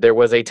it or not, there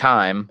was a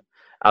time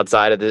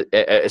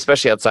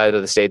especially outside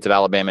of the states of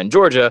Alabama and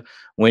Georgia,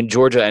 when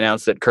Georgia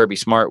announced that Kirby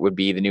Smart would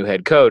be the new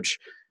head coach.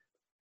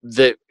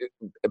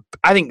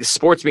 I think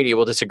sports media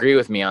will disagree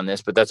with me on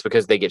this, but that's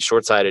because they get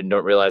short-sighted and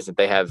don't realize that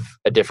they have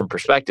a different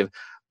perspective.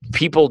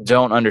 People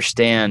don't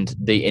understand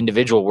the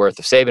individual worth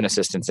of Saban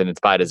assistants, and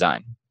it's by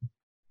design.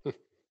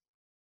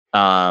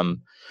 So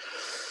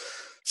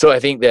I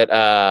think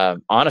that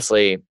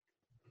honestly,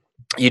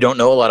 you don't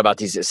know a lot about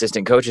these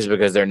assistant coaches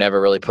because they're never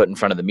really put in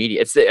front of the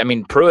media.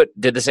 Pruitt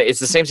did the same.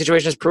 It's the same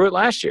situation as Pruitt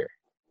last year.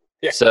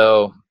 Yeah.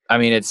 So I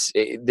mean,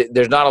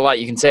 there's not a lot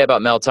you can say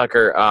about Mel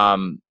Tucker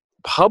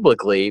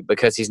publicly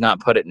because he's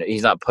not put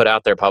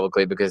out there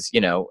publicly because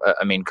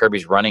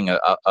Kirby's running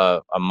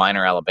a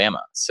minor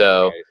Alabama.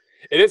 So right.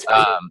 It is.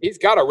 He's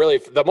got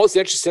the most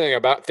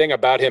interesting thing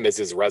about him is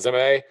his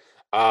resume.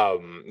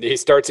 He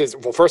starts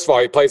first of all,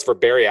 he plays for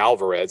Barry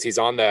Alvarez. He's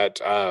on that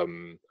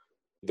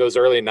those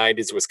early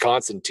 90s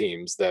Wisconsin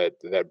teams that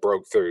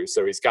broke through.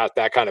 So he's got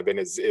that kind of in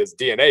his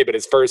DNA, but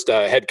his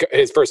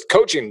first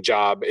coaching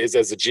job is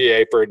as a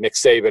GA for Nick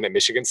Saban at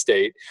Michigan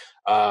State.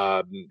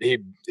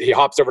 He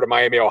hops over to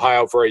Miami,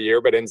 Ohio for a year,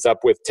 but ends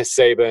up with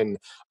Saban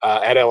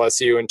at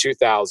LSU in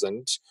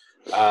 2000.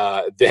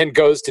 Then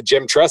goes to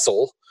Jim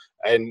Tressel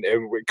and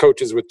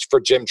coaches for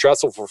Jim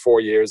Tressel for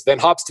 4 years, then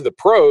hops to the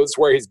pros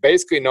where he's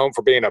basically known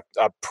for being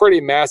a pretty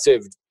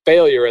massive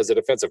failure as a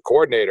defensive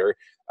coordinator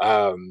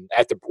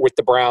with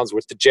the Browns,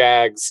 with the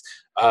Jags,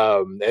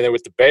 and then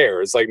with the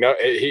Bears. Like, no,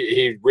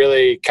 he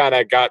really kind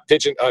of got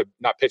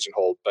not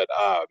pigeonholed, but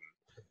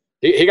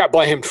he got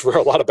blamed for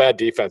a lot of bad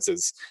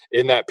defenses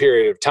in that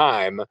period of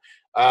time.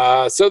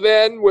 So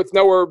then, with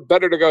nowhere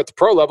better to go at the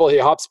pro level, he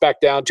hops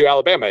back down to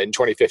Alabama in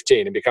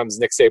 2015 and becomes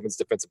Nick Saban's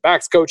defensive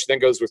backs coach, then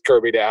goes with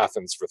Kirby to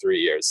Athens for 3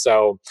 years.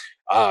 So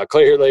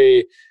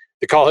clearly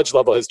the college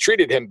level has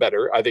treated him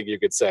better, I think you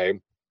could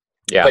say.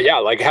 Yeah. But yeah,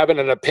 like having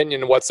an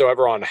opinion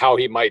whatsoever on how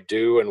he might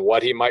do and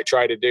what he might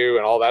try to do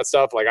and all that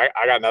stuff, like I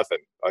got nothing.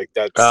 Like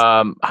that's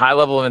high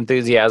level of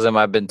enthusiasm,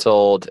 I've been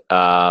told.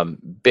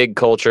 Big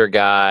culture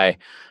guy,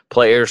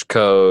 players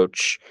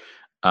coach.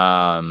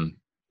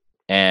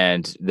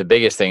 And the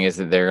biggest thing is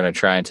that they're going to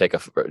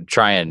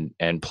try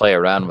and play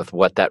around with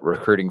what that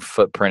recruiting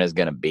footprint is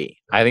going to be.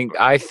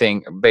 I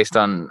think based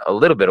on a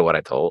little bit of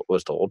what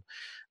was told,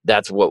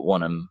 that's what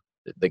won him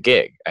the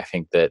gig. I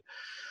think that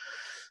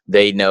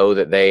they know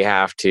that they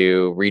have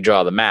to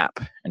redraw the map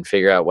and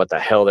figure out what the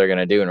hell they're going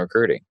to do in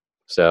recruiting.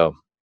 So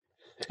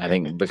I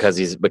think because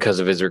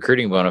of his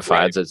recruiting bona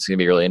fides, it's going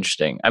to be really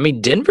interesting. I mean,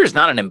 Denver's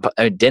not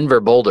Denver,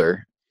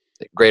 Boulder,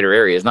 greater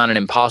area is not an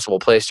impossible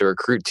place to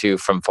recruit to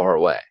from far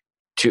away.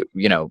 To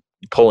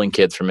pulling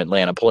kids from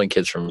Atlanta, pulling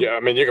kids from I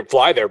mean, you can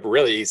fly there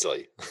really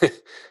easily.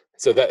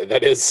 So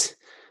that is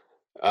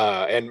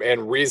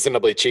and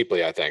reasonably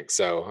cheaply, I think.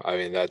 So I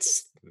mean,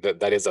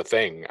 that is a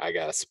thing, I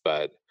guess.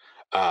 But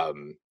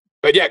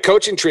yeah,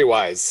 coaching tree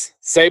wise,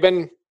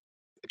 Saban,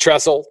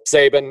 Tressel,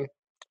 Saban,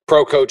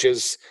 pro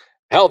coaches,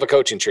 hell of a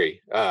coaching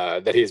tree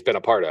that he's been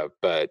a part of.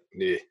 But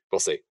we'll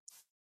see.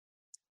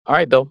 All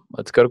right, Bill,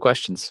 let's go to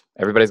questions.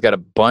 Everybody's got a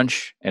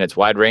bunch and it's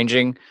wide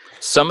ranging.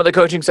 Some of the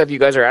coaching stuff you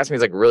guys are asking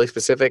is like really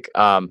specific.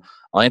 I'll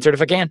answer it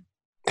if I can.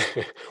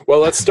 Well,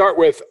 let's start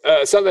with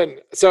something.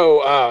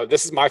 So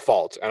this is my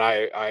fault, and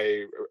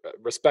I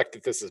respect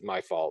that this is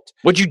my fault.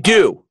 What'd you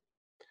do?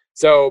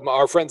 So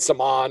our friend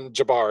Saman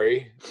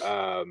Jabari,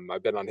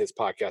 I've been on his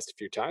podcast a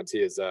few times. He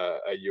is a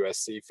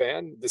USC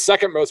fan, the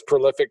second most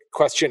prolific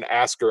question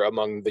asker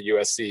among the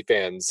USC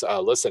fans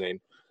listening.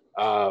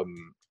 The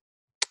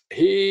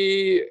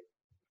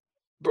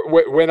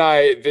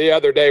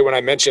other day when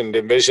I mentioned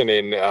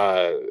envisioning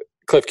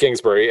Cliff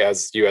Kingsbury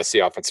as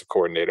USC offensive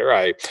coordinator,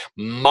 I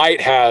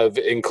might have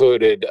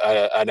included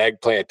an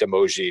eggplant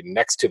emoji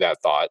next to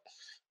that thought.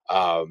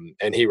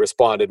 And he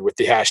responded with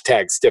the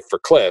hashtag stiff for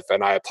Cliff.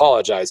 And I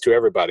apologize to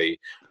everybody.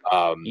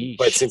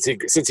 But since he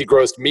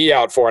grossed me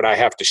out for it, I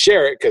have to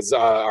share it because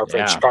our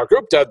friend Shakar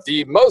Gupta,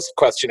 the most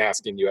question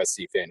asking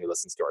USC fan who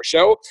listens to our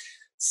show,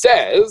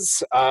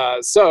 says,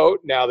 so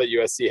now that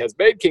USC has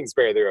made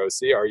Kingsbury their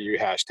OC, are you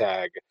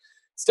hashtag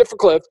stiff for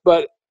Cliff?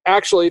 But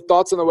actually,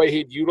 thoughts on the way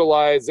he'd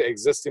utilize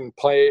existing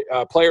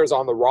players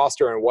on the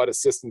roster and what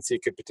assistance he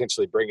could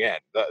potentially bring in.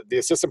 The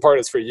assistant part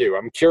is for you.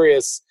 I'm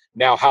curious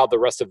now how the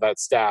rest of that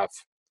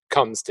staff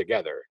comes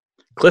together.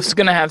 Cliff's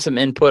going to have some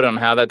input on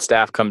how that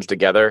staff comes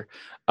together.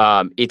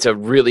 It's a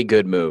really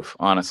good move,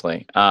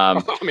 honestly.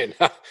 I mean,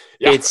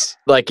 yeah.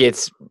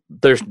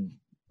 There's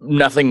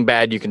nothing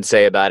bad you can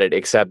say about it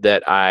except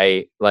that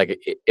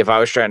if I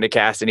was trying to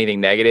cast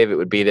anything negative, it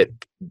would be that,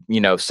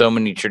 so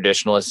many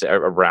traditionalists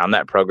around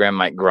that program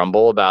might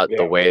grumble about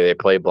the way they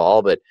play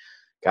ball, but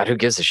God, who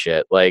gives a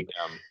shit?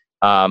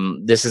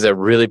 This is a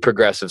really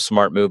progressive,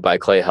 smart move by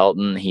Clay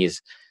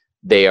Helton.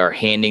 They are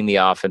handing the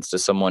offense to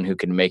someone who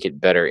can make it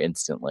better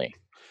instantly.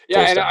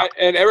 Yeah,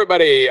 and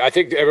everybody, I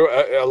think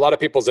a lot of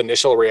people's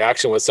initial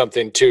reaction was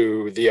something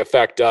to the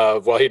effect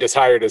of, well, he just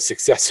hired a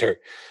successor,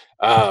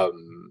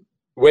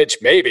 which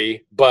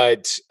maybe,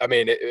 but I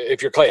mean,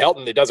 if you're Clay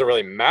Helton, it doesn't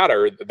really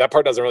matter. That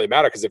part doesn't really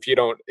matter because if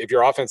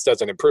your offense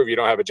doesn't improve, you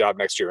don't have a job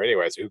next year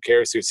anyway. So who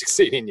cares who's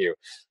succeeding you?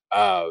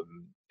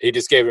 He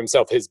just gave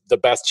himself the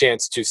best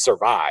chance to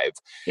survive.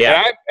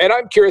 Yeah. And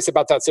I'm curious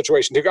about that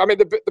situation too. I mean,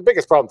 the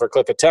biggest problem for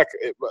Cliff at Tech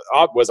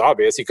was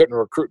obvious. He couldn't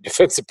recruit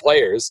defensive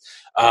players.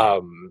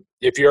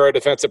 If you're a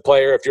defensive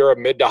player, if you're a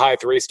mid to high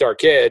 3-star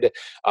kid,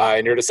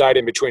 and you're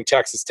deciding between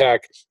Texas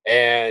Tech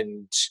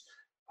and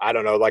I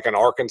don't know, like an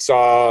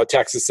Arkansas,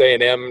 Texas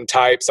A&M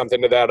type,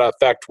 something to that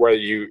effect, where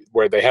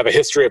they have a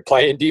history of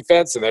playing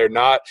defense and they're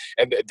not,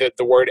 and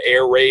the word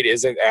air raid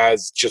isn't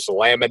as just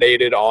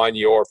laminated on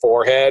your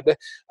forehead.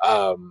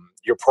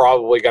 You're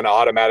probably going to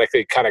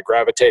automatically kind of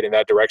gravitate in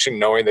that direction,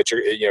 knowing that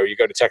you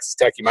go to Texas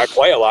Tech, you might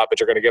play a lot, but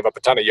you're going to give up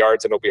a ton of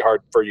yards, and it'll be hard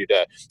for you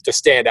to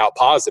stand out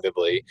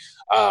positively.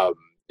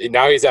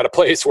 Now he's at a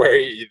place where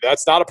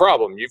that's not a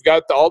problem. You've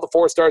got all the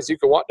 4 stars you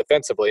can want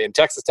defensively, and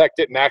Texas Tech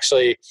didn't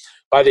actually,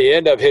 by the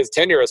end of his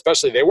tenure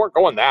especially, they weren't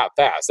going that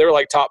fast. They were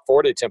like top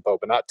 40 tempo,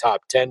 but not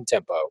top 10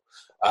 tempo.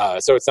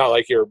 So it's not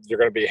like you're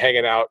going to be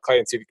hanging out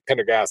Clancy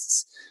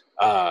Pendergast's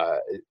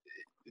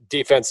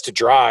defense to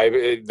drive.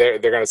 They're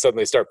going to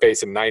suddenly start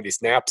facing 90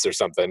 snaps or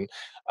something.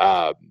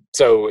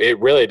 So it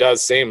really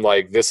does seem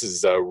like this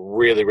is a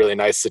really, really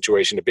nice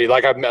situation to be.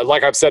 Like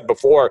I've said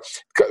before,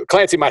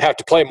 Clancy might have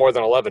to play more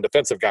than 11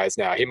 defensive guys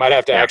now. He might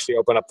have to actually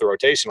open up the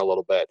rotation a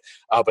little bit.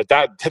 But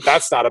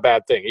that's not a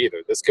bad thing either.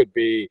 This could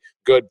be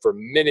good for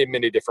many,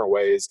 many different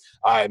ways.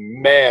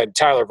 Man,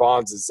 Tyler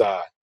Vaughn's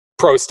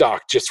pro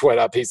stock just went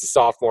up. He's a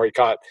sophomore. He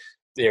caught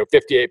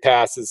 58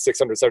 passes,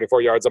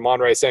 674 yards.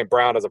 Amon-Ra St.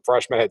 Brown as a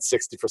freshman had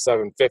 60 for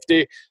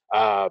 750.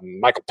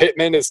 Michael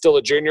Pittman is still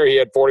a junior. He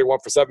had 41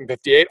 for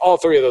 758. All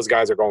 3 of those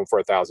guys are going for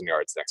 1,000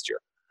 yards next year.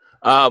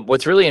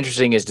 What's really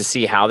interesting is to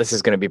see how this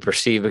is going to be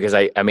perceived, because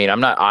I mean,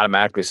 I'm not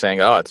automatically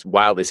saying, oh, it's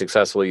wildly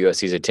successful.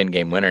 USC's a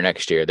 10-game winner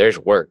next year. There's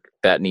work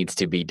that needs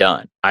to be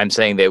done. I'm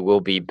saying they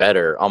will be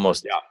better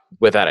almost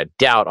without a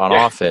doubt on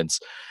offense.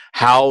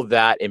 How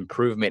that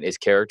improvement is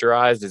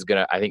characterized is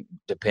going to, I think,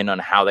 depend on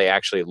how they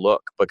actually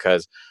look,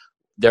 because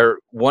they're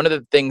one of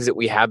the things that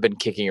we have been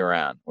kicking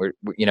around. We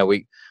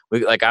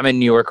like, I'm in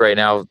New York right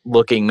now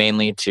looking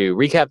mainly to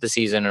recap the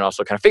season and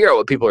also kind of figure out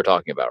what people are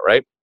talking about,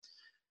 right?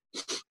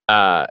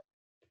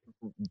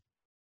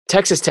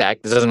 Texas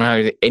Tech, this doesn't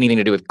have anything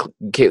to do with,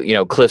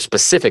 Cliff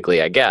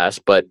specifically, I guess,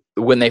 but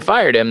when they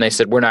fired him, they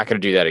said, we're not going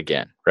to do that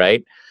again,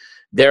 right?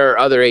 There are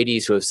other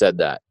ADs who have said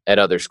that at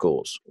other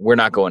schools. We're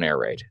not going air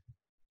raid.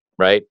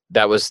 Right.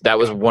 That was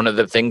one of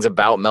the things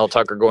about Mel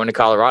Tucker going to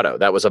Colorado.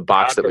 That was a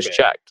box that was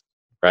checked.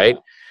 Right.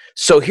 Yeah.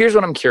 So here's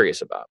what I'm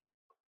curious about.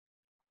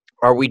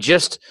 Are we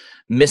just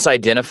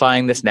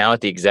misidentifying this now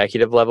at the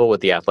executive level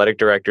with the athletic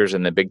directors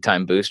and the big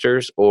time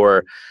boosters?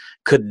 Or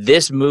could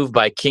this move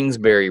by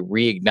Kingsbury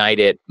reignite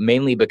it,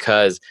 mainly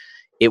because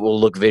it will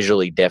look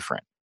visually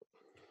different?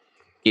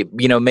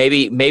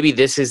 Maybe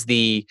this is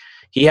he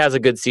has a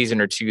good season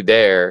or two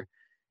there.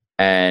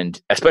 And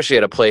especially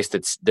at a place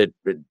that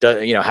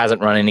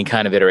hasn't run any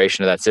kind of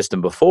iteration of that system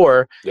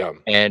before. Yeah.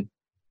 And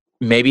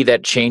maybe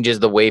that changes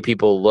the way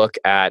people look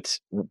at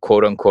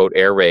quote unquote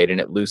air raid,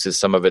 and it loses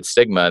some of its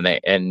stigma,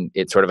 and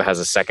it sort of has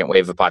a second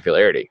wave of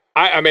popularity.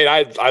 I mean,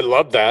 I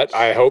love that.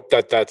 I hope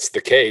that that's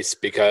the case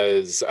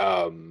because,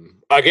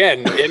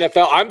 again,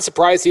 NFL, I'm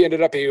surprised he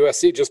ended up at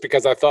USC just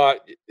because I thought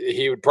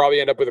he would probably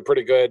end up with a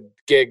pretty good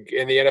gig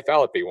in the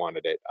NFL if he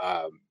wanted it.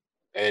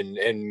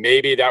 And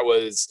maybe that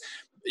was,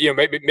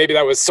 maybe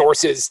that was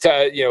sources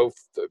to,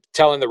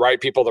 telling the right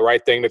people the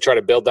right thing to try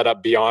to build that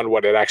up beyond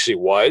what it actually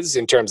was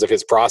in terms of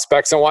his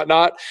prospects and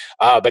whatnot.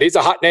 But he's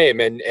a hot name,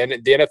 and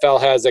the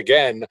NFL has,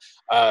 again,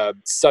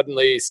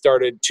 suddenly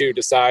started to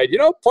decide,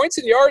 points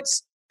and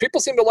yards, people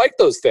seem to like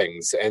those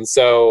things. And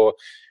so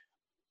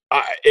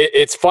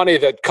it's funny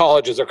that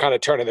colleges are kind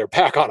of turning their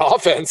back on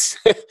offense.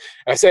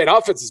 I say an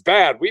offense is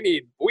bad. We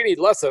need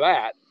less of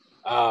that.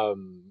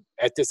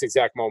 At this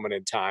exact moment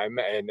in time,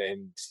 and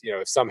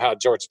if somehow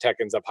Georgia Tech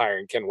ends up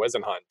hiring Ken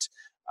Wisenhunt,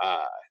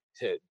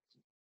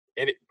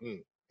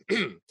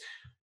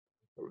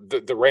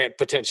 the rant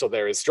potential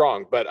there is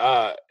strong. But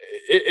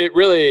it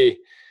really,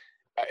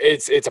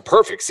 it's a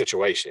perfect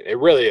situation. It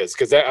really is,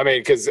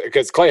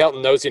 because Clay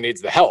Helton knows he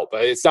needs the help.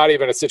 It's not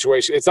even a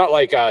situation. It's not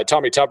like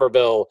Tommy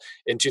Tuberville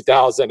in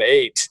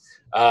 2008.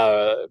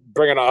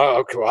 Bringing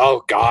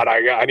oh God,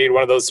 I need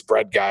one of those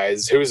spread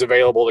guys. Who's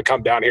available to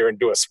come down here and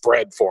do a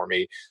spread for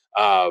me?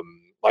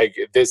 Like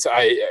this,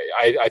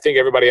 I think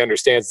everybody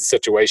understands the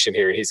situation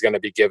here. He's going to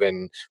be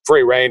given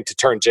free reign to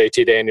turn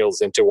JT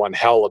Daniels into one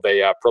hell of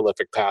a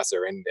prolific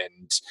passer and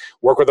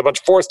work with a bunch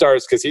of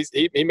 4-stars, because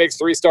he makes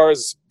 3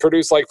 stars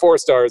produce like 4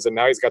 stars, and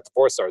now he's got the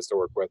 4 stars to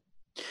work with.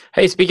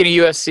 Hey, speaking of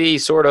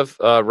USC, sort of,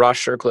 Ross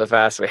Shercliffe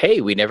asked,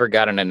 hey, we never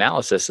got an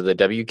analysis of the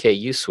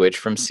WKU switch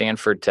from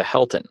Sanford to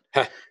Helton.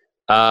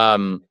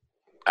 I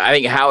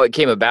think how it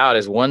came about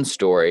is one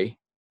story,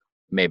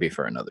 maybe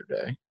for another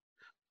day,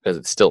 because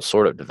it's still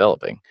sort of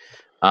developing.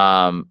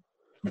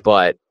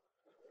 But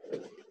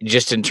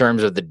just in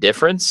terms of the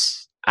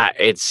difference,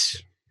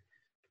 it's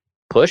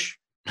push.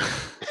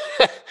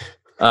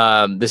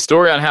 The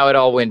story on how it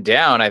all went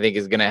down, I think,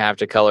 is going to have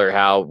to color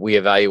how we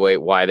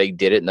evaluate why they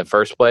did it in the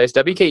first place.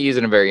 WKU is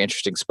in a very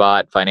interesting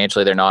spot.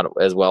 Financially, they're not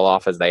as well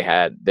off as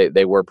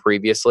they were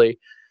previously,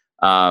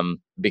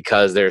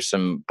 because there's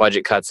some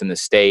budget cuts in the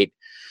state.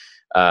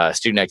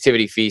 Student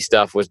activity fee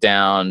stuff was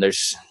down.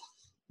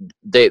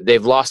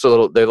 They've lost a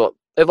little.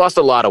 They've lost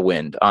a lot of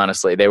wind.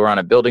 Honestly, they were on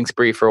a building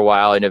spree for a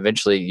while, and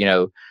eventually,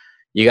 you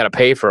got to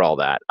pay for all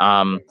that.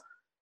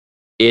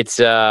 It's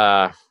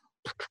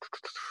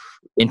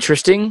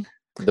interesting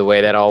the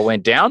way that all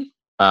went down.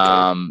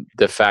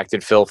 The fact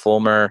that Phil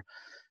Fulmer,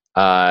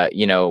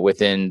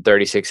 within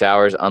 36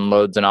 hours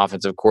unloads an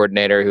offensive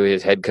coordinator who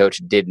his head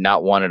coach did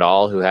not want at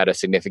all, who had a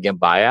significant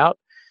buyout,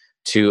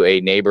 to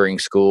a neighboring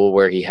school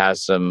where he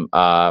has some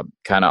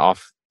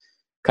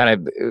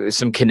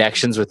some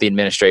connections with the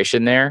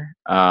administration there.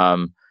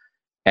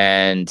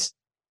 And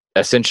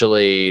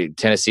essentially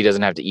Tennessee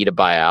doesn't have to eat a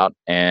buyout,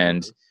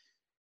 and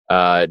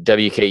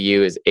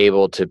WKU is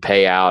able to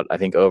pay out, I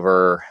think,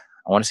 over,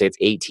 I want to say it's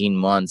 18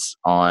 months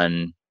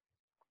on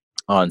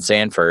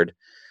Sanford,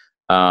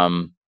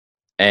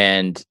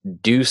 and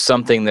do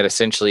something that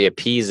essentially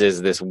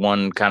appeases this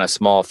one kind of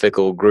small,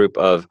 fickle group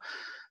of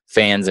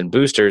fans and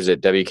boosters at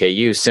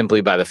WKU,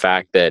 simply by the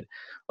fact that,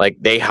 like,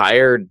 they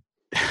hired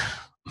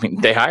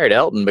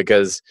Helton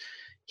because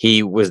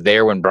he was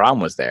there when Brom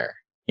was there.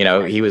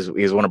 He was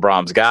one of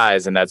Brom's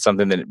guys, and that's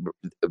something that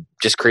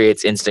just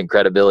creates instant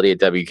credibility at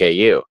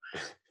WKU.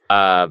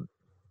 The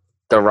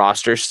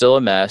roster's still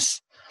a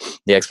mess.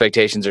 The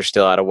expectations are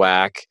still out of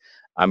whack.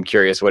 I'm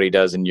curious what he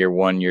does in year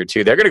 1, year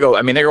 2. They're going to go.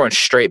 I mean, they're going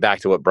straight back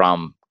to what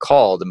Brom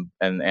called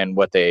and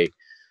what they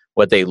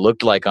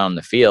looked like on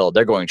the field.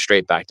 They're going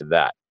straight back to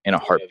that in a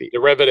heartbeat.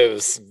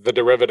 The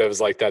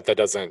derivatives like that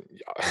doesn't.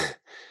 I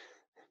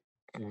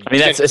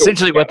mean, that's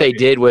essentially what they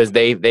did. Was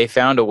they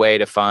found a way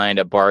to find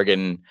a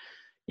bargain,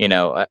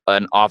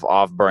 an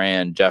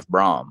off-brand Jeff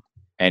Brom,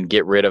 and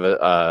get rid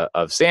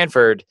of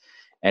Sanford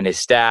and his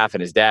staff,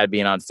 and his dad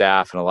being on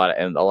staff, and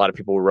a lot of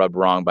people were rubbed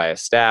wrong by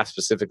his staff,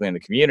 specifically in the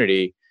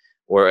community,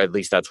 or at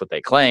least that's what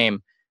they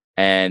claim.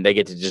 And they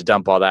get to just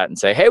dump all that and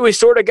say, hey, we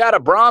sort of got a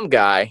Brom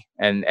guy,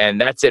 and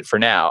that's it for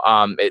now.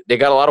 They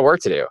got a lot of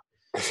work to do.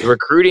 The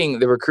recruiting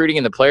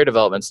and the player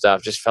development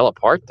stuff just fell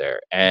apart there,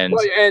 and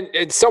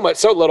so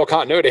little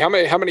continuity. How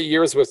many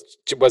years was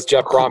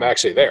Jeff Brom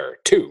actually there?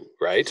 2,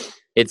 right?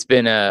 It's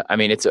been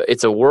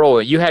it's a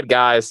whirlwind. You had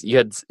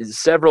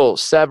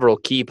several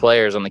key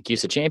players on the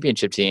CUSA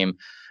championship team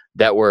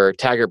that were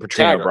Taggart,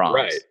 Petrino, Broms.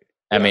 Right.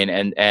 I mean,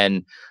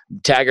 and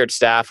Taggart's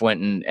staff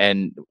went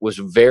and was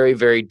very,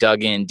 very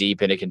dug in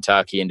deep into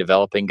Kentucky and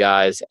developing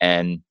guys,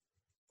 and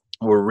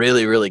were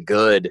really, really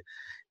good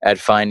at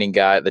finding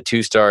the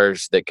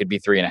 2-stars that could be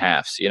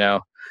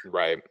 3.5s,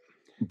 Right.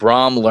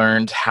 Brom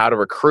learned how to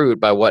recruit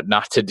by what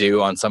not to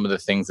do on some of the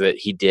things that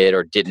he did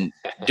or didn't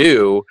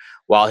do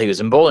while he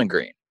was in Bowling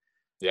Green.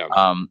 Yeah.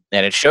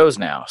 And it shows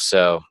now.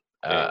 So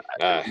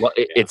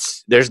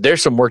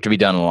there's some work to be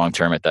done in the long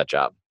term at that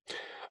job.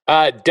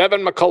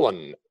 Devin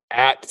McCullen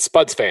at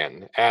Spuds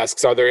fan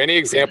asks, are there any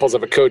examples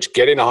of a coach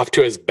getting off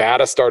to as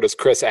bad a start as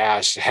Chris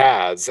Ash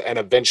has and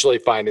eventually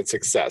finding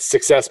success?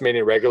 Success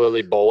meaning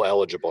regularly bowl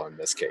eligible in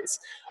this case.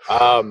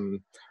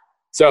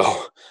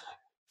 So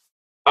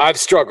I've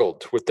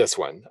struggled with this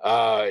one.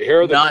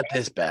 Here are the Not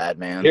this bad,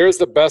 man. Here's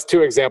the best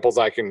two examples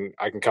I can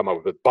come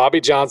up with.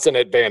 Bobby Johnson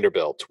at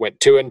Vanderbilt went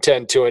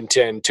 2-10,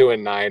 2-10,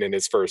 2-9 in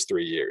his first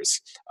 3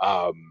 years.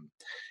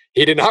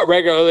 He did not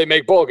regularly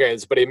make bowl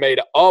games, but he made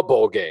a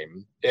bowl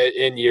game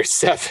in year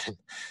 7.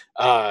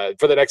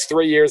 For the next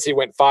 3 years, he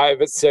went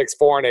 5-6,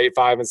 4-8,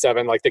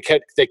 5-7. Like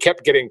they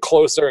kept getting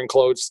closer and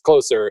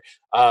closer.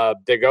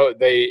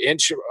 They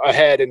inch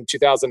ahead in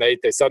 2008.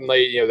 They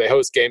suddenly, they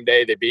host game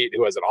day. They beat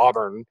who was it,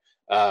 Auburn.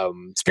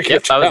 Speaking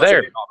of I was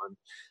there.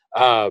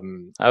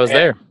 Auburn, I was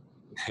there.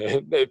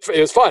 It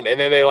was fun, and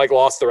then they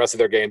lost the rest of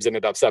their games,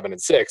 ended up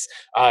 7-6,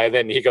 and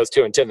then he goes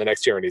 2-10 the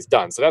next year, and he's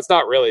done. So that's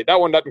not really, that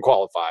one doesn't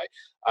qualify.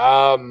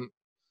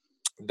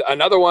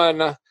 Another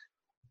one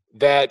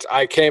that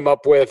I came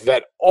up with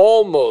that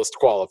almost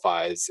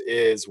qualifies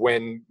is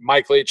when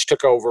Mike Leach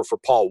took over for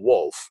Paul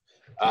Wolf.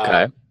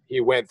 Okay. He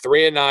went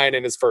 3-9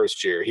 in his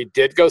first year. He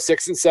did go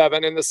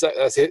 6-7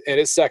 in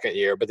his second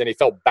year, but then he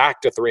fell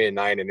back to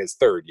 3-9 in his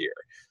third year.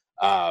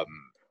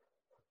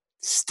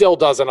 Still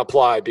doesn't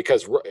apply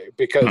because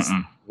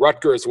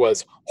Rutgers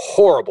was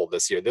horrible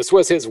this year. This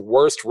was his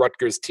worst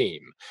Rutgers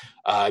team.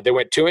 They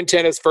went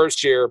 2-10 his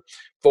first year,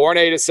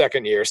 4-8 his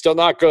second year. Still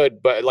not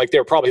good, but they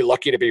were probably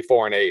lucky to be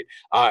 4-8.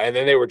 And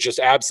then they were just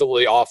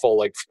absolutely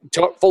awful,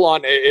 full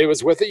on. It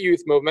was with a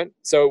youth movement,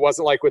 so it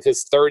wasn't like with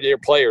his third year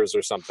players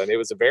or something. It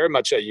was very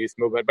much a youth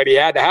movement, but he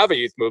had to have a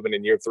youth movement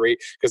in year 3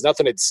 because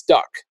nothing had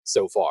stuck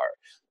so far.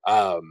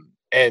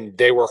 And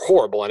they were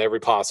horrible in every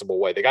possible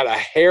way. They got a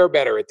hair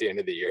better at the end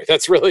of the year.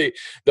 That's really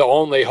the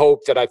only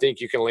hope that I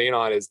think you can lean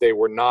on, is they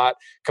were not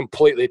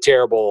completely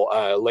terrible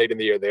late in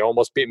the year. They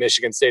almost beat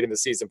Michigan State in the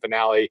season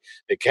finale.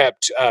 They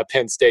kept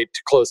Penn State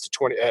close to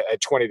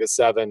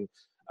 20-7.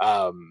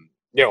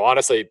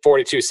 Honestly,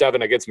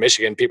 42-7 against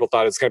Michigan. People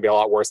thought it was going to be a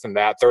lot worse than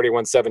that.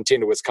 31-17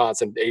 to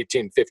Wisconsin,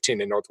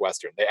 18-15 in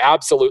Northwestern.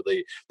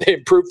 They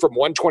improved from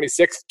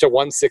 126th to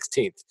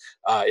 116th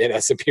in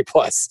S&P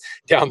Plus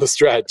down the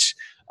stretch.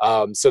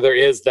 So there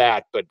is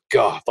that, but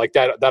God,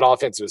 that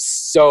offense was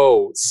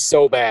so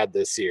bad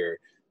this year.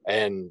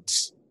 And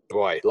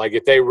boy,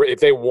 if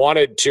they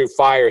wanted to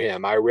fire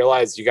him, I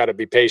realize you got to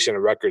be patient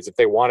at Rutgers. If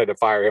they wanted to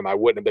fire him, I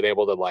wouldn't have been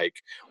able to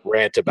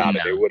rant about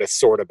it. It would have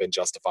sort of been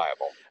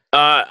justifiable.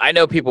 I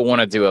know people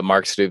want to do a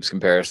Mark Stoops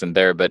comparison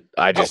there, but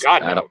I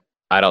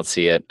don't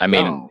see it. I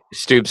mean, no.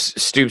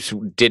 Stoops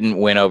didn't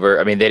win over.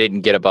 I mean, they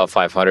didn't get above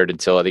 500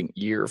 until I think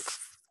year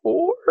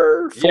 4.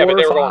 Yeah, but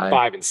they were going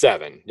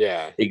 5-7.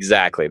 Yeah,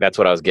 exactly. That's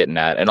what I was getting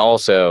at. And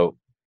also,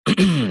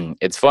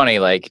 it's funny.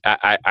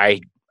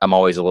 I'm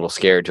always a little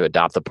scared to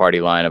adopt the party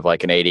line of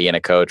an AD and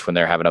a coach when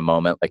they're having a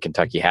moment like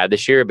Kentucky had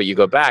this year. But you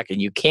go back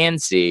and you can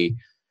see,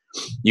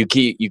 you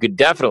could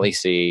definitely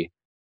see,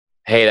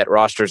 hey, that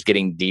roster's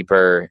getting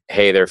deeper.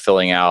 Hey, they're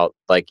filling out.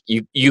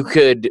 You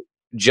could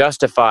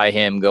justify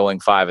him going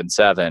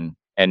 5-7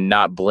 and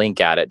not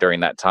blink at it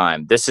during that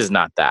time. This is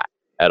not that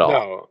at all.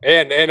 No,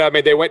 and I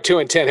mean, they went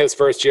 2-10 his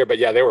first year, but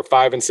yeah, they were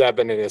 5-7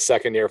 in his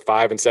second year,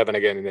 5-7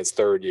 again in his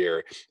third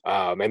year,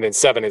 and then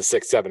 7-6,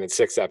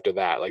 7-6 after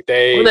that. Well,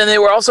 then they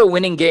were also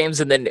winning games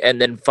and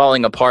then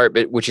falling apart,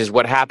 which is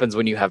what happens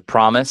when you have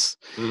promise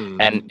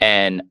and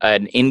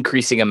an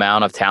increasing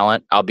amount of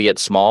talent, albeit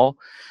small.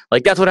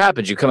 That's what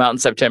happens. You come out in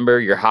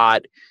September, you're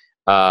hot.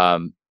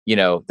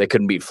 They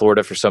couldn't beat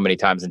Florida for so many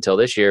times until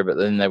this year, but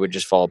then they would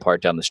just fall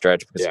apart down the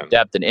stretch because of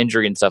depth and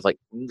injury and stuff.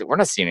 We're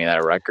not seeing any of that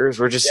at Rutgers.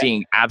 We're just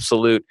seeing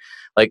absolute,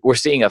 we're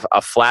seeing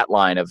a flat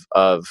line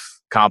of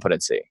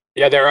competency.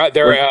 Yeah,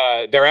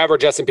 their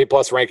average S&P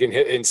Plus ranking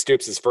in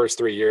Stoops' first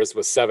 3 years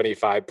was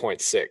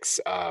 75.6.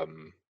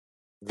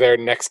 Their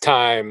next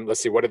time, let's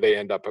see, what did they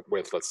end up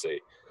with? Let's see.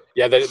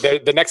 Yeah,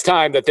 the next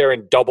time that they're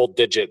in double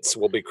digits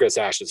will be Chris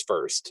Ash's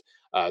first.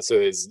 So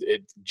it's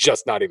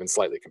just not even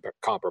slightly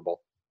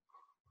comparable.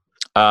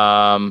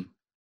 I'm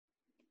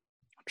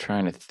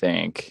trying to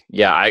think.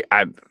 Yeah,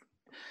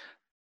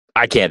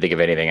 I can't think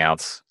of anything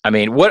else. I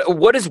mean,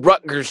 what does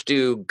Rutgers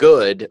do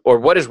good, or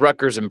what is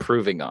Rutgers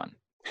improving on?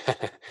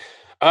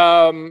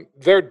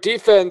 Their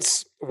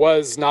defense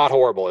was not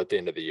horrible at the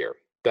end of the year.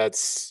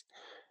 That's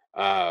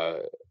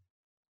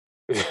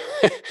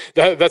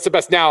that's the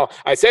best. Now,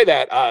 I say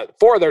that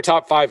 4 of their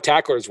top 5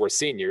 tacklers were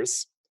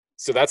seniors,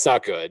 so that's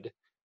not good.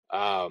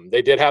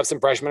 They did have some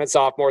freshmen and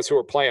sophomores who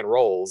were playing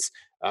roles.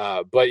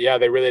 But yeah,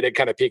 they really did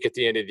kind of peak at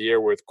the end of the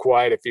year with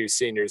quite a few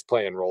seniors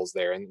playing roles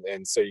there.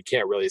 And so you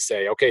can't really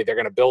say, okay, they're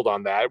going to build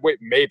on that.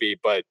 Maybe,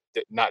 but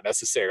not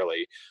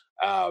necessarily.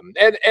 And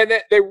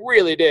they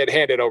really did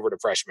hand it over to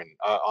freshmen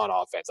on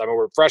offense. I mean,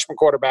 we're freshman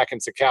quarterback in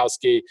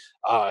Sikowski,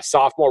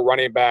 sophomore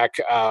running back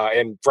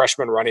and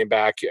freshman running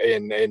back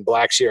in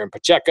Blackshear and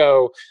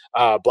Pacheco.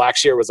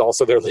 Blackshear was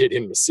also their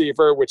leading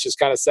receiver, which is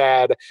kind of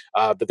sad.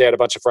 But they had a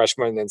bunch of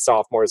freshmen and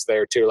sophomores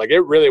there too. Like,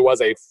 it really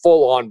was a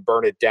full-on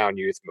burn it down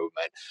youth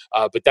movement.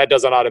 But that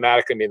doesn't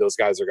automatically mean those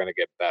guys are going to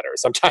get better.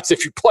 Sometimes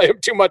if you play them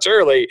too much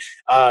early,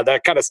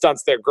 that kind of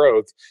stunts their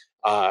growth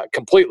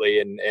completely,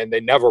 and they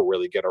never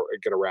really get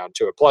around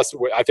to it. Plus,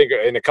 I think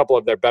in a couple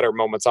of their better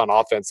moments on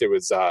offense, it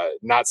was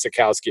not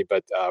Sikowski,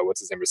 but what's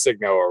his name,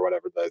 Resigno or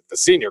whatever, the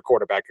senior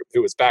quarterback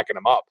who was backing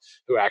him up,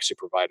 who actually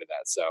provided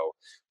that. So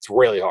it's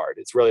really hard.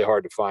 It's really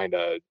hard to find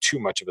too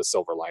much of a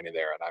silver lining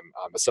there, and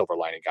I'm a silver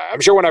lining guy.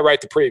 I'm sure when I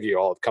write the preview,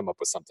 I'll come up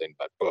with something,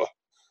 but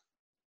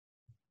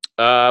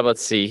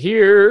let's see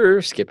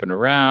here, skipping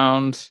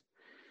around.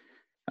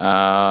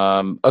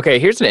 Okay,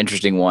 here's an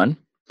interesting one.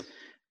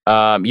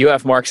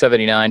 UF Mark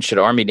 79, should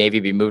Army Navy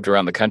be moved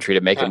around the country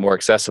to make it more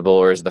accessible,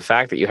 or is the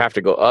fact that you have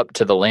to go up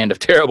to the land of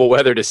terrible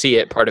weather to see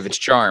it part of its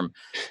charm?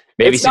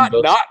 Maybe it's not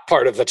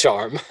part of the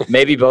charm.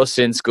 maybe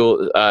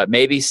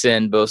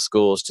send both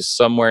schools to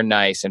somewhere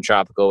nice and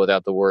tropical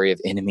without the worry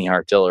of enemy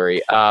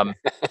artillery. I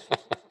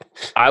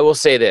will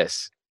say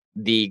this.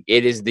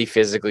 It is the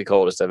physically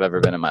coldest I've ever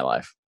been in my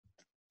life.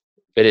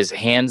 It is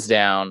hands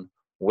down,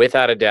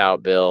 without a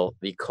doubt, Bill,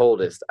 the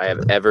coldest I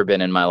have ever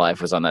been in my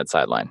life was on that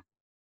sideline.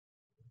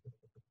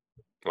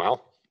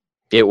 Wow.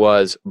 It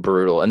was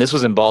brutal. And this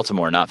was in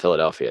Baltimore, not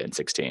Philadelphia in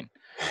 16.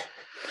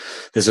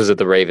 This was at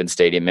the Ravens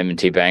Stadium,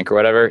 M&T Bank or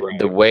whatever. Right.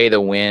 The way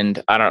the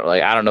wind, I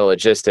don't know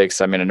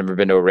logistics. I mean, I've never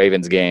been to a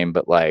Ravens game,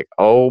 but like,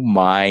 oh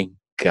my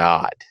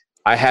God.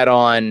 I had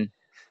on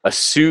a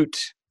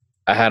suit.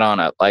 I had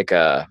on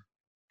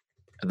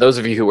those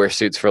of you who wear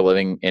suits for a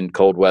living in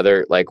cold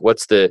weather, like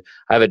it's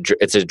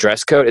a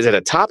dress coat. Is it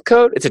a top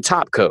coat? It's a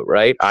top coat,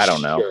 right? I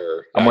don't know. Sure.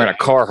 I'm wearing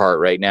a Carhartt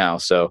right now,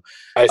 so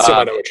I assume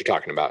I know what you're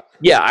talking about.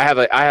 Yeah, I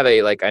have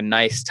a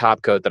nice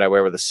top coat that I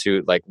wear with a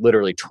suit like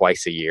literally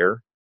twice a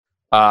year.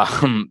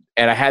 And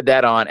I had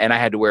that on, and I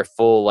had to wear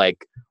full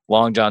like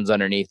long johns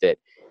underneath it.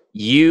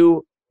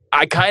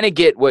 I kind of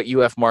get what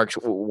UF Marks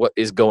what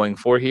is going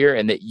for here,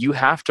 and that you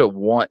have to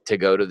want to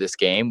go to this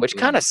game, which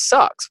kind of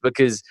sucks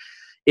because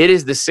it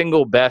is the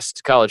single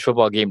best college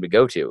football game to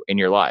go to in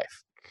your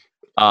life.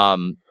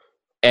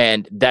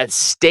 And that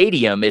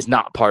stadium is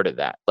not part of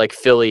that. Like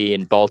Philly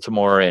and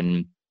Baltimore,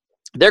 and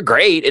they're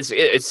great.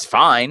 It's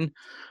fine.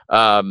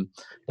 But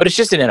it's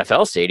just an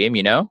NFL stadium,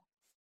 you know?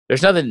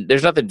 There's nothing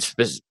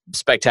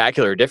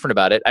spectacular or different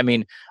about it. I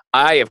mean,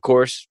 I, of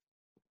course,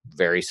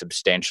 very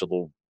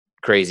substantial,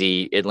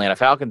 crazy Atlanta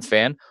Falcons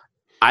fan.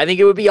 I think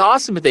it would be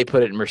awesome if they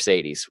put it in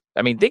Mercedes.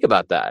 I mean, think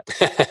about that.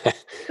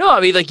 No, I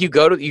mean, like you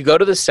go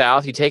to the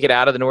South, you take it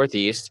out of the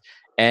Northeast,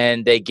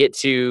 and they get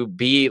to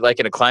be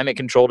like in a climate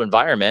controlled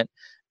environment.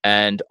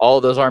 And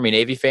all those Army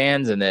Navy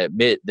fans and the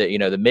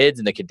mids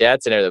and the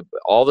cadets and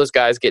all those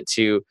guys get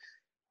to.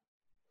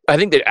 I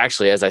think that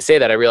actually, as I say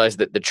that, I realize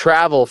that the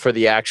travel for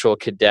the actual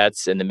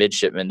cadets and the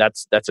midshipmen,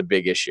 that's a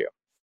big issue.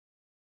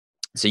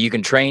 So you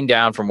can train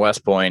down from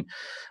West Point.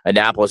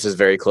 Annapolis is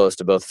very close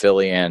to both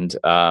Philly and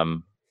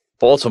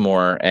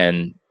Baltimore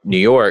and New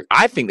York.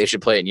 I think they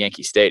should play in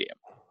Yankee Stadium.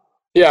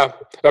 Yeah,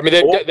 I mean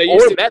they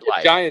used to be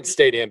a Giant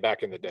Stadium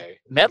back in the day.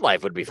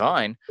 MetLife would be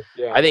fine.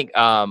 Yeah. I think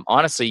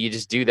honestly, you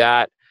just do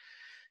that.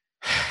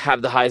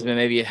 Have the Heisman,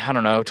 maybe, I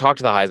don't know, talk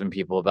to the Heisman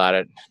people about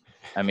it.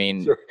 I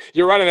mean,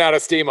 you're running out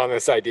of steam on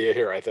this idea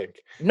here, I think.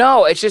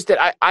 No, it's just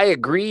that I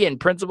agree in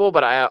principle,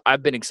 but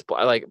I've been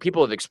like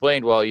people have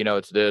explained, well, you know,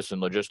 it's this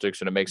and logistics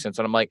and it makes sense.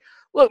 And I'm like,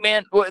 look,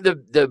 man,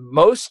 the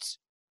most,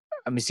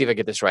 let me see if I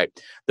get this right.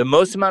 The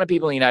most amount of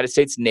people in the United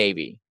States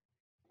Navy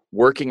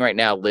working right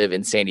now live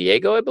in San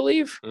Diego, I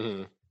believe.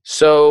 Mm-hmm.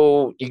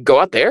 So you go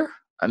out there.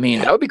 I mean,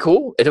 that would be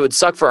cool. It would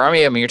suck for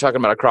Army. I mean, you're talking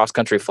about a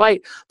cross-country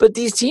flight, but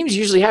these teams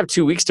usually have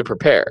 2 weeks to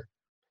prepare.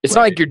 It's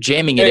not like you're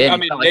jamming it in. I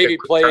mean, Navy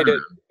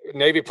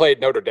played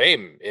Notre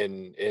Dame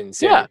in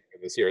San Diego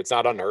this year. It's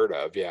not unheard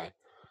of. Yeah.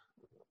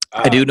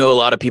 I do know a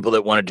lot of people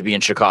that wanted to be in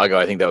Chicago.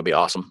 I think that would be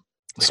awesome.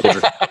 Does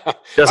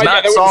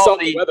not solve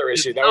the weather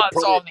issue. That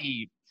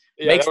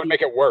would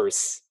make it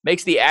worse.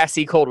 Makes the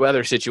assy cold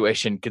weather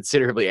situation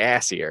considerably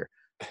assier.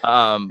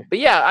 But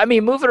yeah, I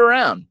mean, move it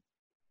around.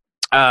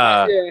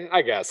 Yeah,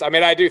 I guess. I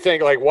mean, I do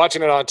think like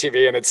watching it on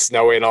TV and it's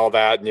snowy and all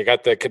that, and you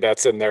got the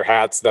cadets in their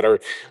hats that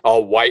are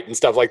all white and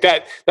stuff like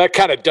that. That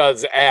kind of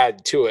does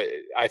add to it,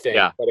 I think.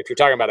 Yeah. But if you're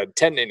talking about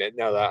attending it,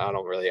 no, I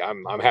don't really.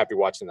 I'm happy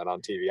watching that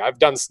on TV. I've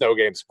done snow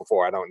games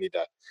before. I don't need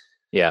to.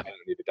 Yeah. I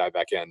don't need to dive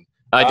back in.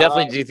 I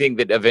definitely do think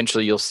that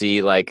eventually you'll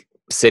see like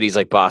cities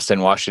like Boston,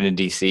 Washington,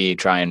 D.C.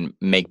 try and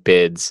make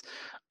bids.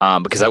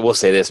 Because I will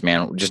say this,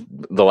 man, just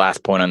the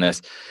last point on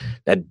this,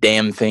 that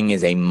damn thing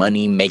is a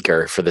money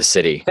maker for the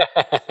city.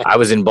 I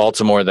was in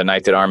Baltimore the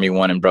night that Army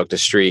won and broke the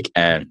streak,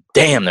 and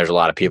damn, there's a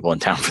lot of people in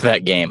town for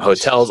that game.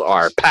 Hotels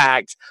are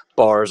packed.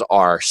 Bars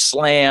are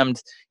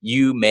slammed.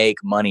 You make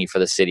money for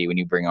the city when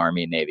you bring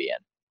Army and Navy in.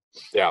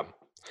 Yeah.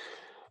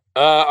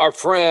 Our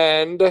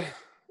friend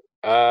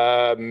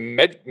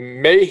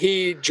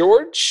Mahi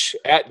George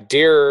at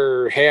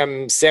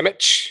Deerham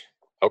Sandwich.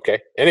 Okay.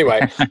 Anyway,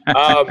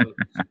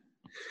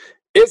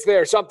 is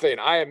there something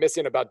I am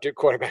missing about Duke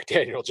quarterback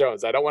Daniel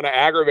Jones? I don't want to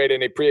aggravate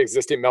any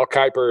pre-existing Mel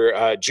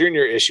Kiper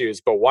Jr.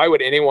 issues, but why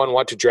would anyone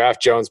want to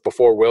draft Jones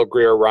before Will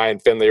Grier, Ryan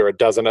Finley, or a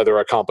dozen other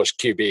accomplished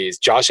QBs?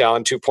 Josh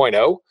Allen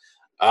 2.0?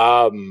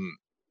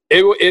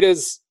 It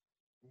is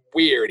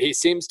weird. He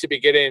seems to be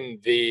getting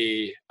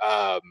the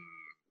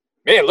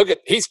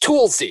he's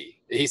toolsy.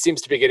 He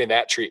seems to be getting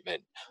that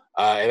treatment.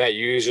 And that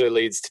usually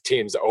leads to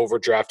teams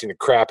overdrafting the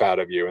crap out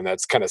of you, and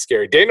that's kind of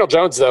scary. Daniel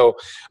Jones, though,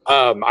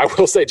 I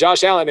will say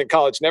Josh Allen in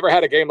college never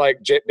had a game like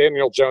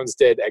Daniel Jones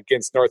did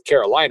against North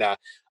Carolina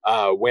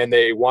when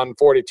they won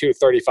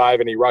 42-35,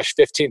 and he rushed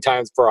 15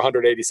 times for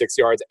 186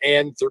 yards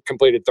and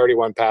completed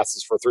 31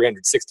 passes for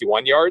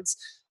 361 yards.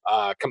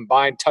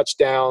 Combined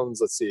touchdowns.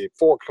 Let's see,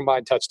 4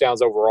 combined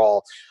touchdowns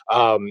overall.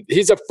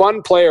 He's a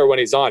fun player when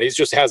he's on. He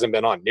just hasn't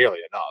been on nearly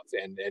enough,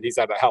 and he's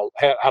had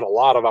a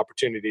lot of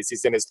opportunities.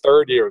 He's in his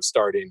 3rd year of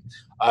starting,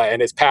 and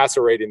his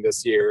passer rating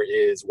this year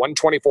is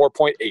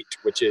 124.8,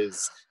 which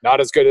is not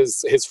as good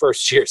as his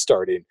first year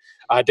starting.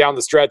 Down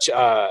the stretch,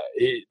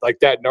 he, like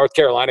that North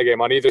Carolina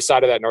game, on either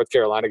side of that North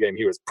Carolina game,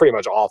 he was pretty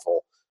much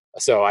awful.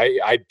 So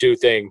I do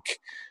think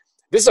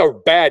this is a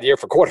bad year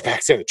for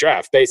quarterbacks in the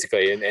draft,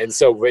 basically. And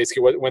so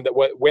basically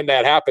when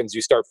that happens,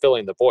 you start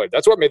filling the void.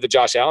 That's what made the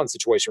Josh Allen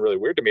situation really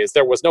weird to me, is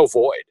there was no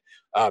void.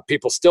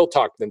 People still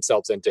talked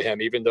themselves into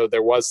him, even though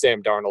there was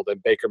Sam Darnold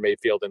and Baker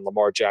Mayfield and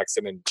Lamar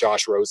Jackson and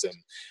Josh Rosen.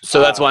 So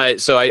that's why.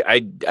 So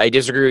I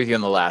disagree with you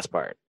on the last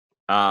part.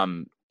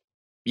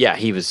 Yeah,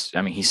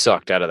 he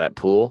sucked out of that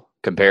pool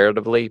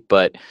comparatively,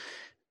 but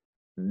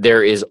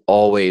there is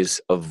always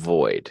a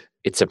void.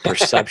 It's a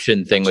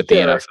perception thing with the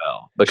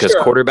NFL, because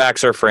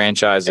quarterbacks are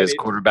franchises,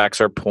 quarterbacks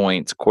are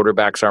points,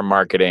 quarterbacks are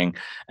marketing.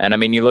 And I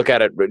mean, you look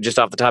at it just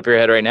off the top of your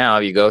head right now,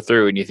 you go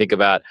through and you think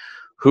about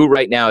who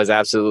right now is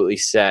absolutely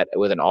set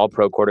with an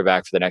all-pro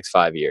quarterback for the next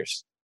 5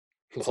 years.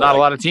 It's not a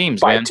lot of teams,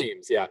 5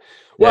 teams, yeah.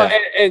 Well,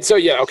 and so,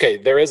 yeah, okay,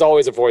 there is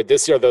always a void.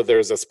 This year, though,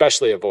 there's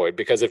especially a void,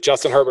 because if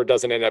Justin Herbert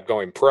doesn't end up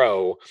going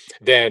pro,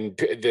 then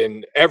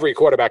every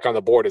quarterback on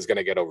the board is going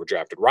to get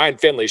overdrafted. Ryan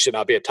Finley should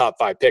not be a top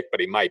 5 pick, but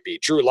he might be.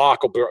 Drew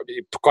Lock will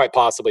quite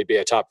possibly be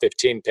a top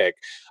 15 pick.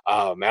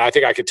 And I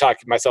think I could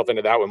talk myself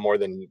into that one more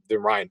than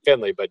Ryan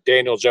Finley. But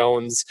Daniel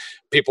Jones,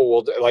 people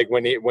will, like,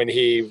 when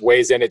he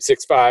weighs in at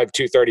 6'5",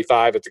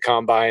 235 at the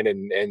combine,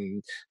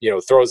 and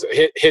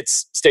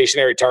hits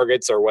stationary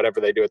targets or whatever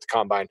they do at the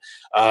combine,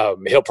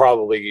 he'll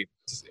probably is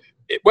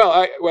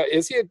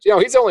he?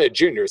 He's only a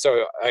junior,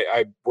 so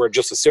we're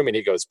just assuming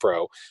he goes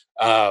pro.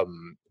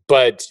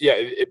 But yeah,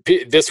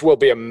 this will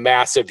be a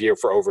massive year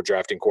for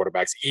overdrafting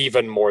quarterbacks,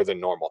 even more than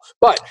normal.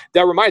 But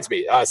that reminds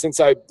me, since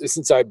I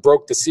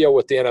broke the seal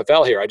with the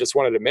NFL here, I just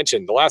wanted to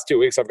mention the last 2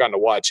 weeks I've gotten to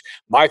watch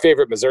my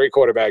favorite Missouri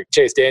quarterback,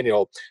 Chase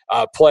Daniel,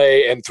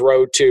 play and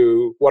throw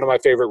to one of my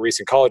favorite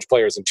recent college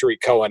players in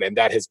Tariq Cohen, and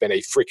that has been a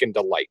freaking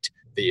delight.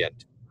 The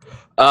end.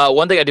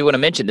 One thing I do want to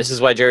mention, this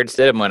is why Jarrett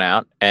Stidham went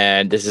out,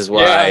 and this is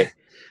why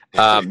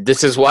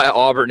this is why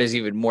Auburn is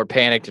even more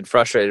panicked and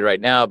frustrated right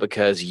now,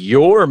 because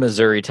your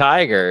Missouri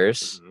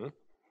Tigers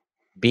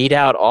beat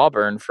out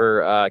Auburn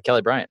for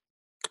Kelly Bryant.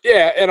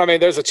 Yeah, and I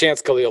mean, there's a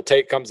chance Khalil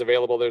Tate comes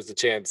available. There's a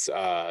chance,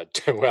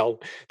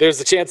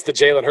 there's a chance the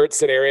Jalen Hurts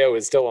scenario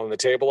is still on the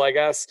table, I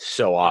guess.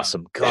 So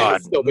awesome.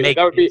 God,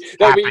 that would be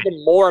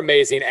even more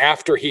amazing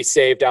after he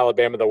saved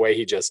Alabama the way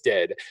he just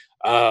did.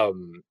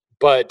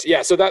 But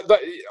yeah, so that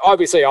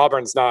obviously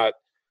Auburn's not,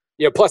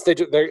 plus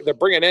they're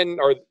bringing in,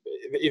 or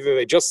either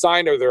they just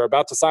signed or they're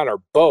about to sign,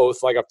 or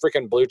both, like a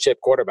freaking blue chip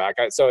quarterback.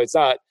 So it's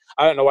not,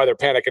 I don't know why they're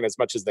panicking as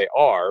much as they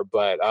are,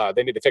 but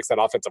they need to fix that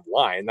offensive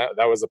line.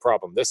 That was the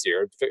problem this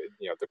year.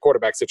 The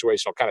quarterback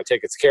situation will kind of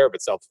take its care of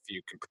itself if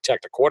you can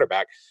protect a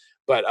quarterback.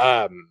 But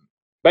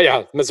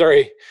yeah,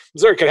 Missouri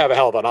could have a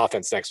hell of an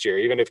offense next year,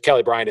 even if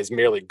Kelly Bryant is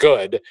merely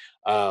good.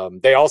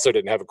 They also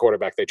didn't have a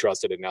quarterback they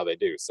trusted, and now they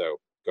do. So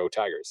go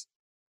Tigers.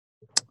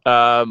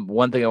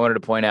 One thing I wanted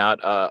to point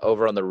out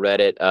over on the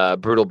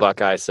Reddit, Brutal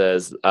Buckeye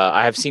says,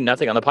 I have seen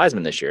nothing on the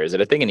Heisman this year. Is it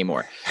a thing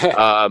anymore?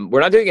 We're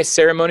not doing a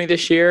ceremony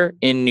this year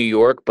in New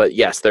York, but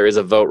yes, there is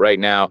a vote right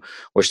now.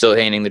 We're still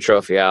handing the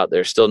trophy out.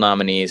 There's still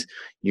nominees.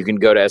 You can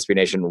go to SB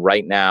Nation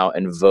right now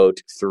and vote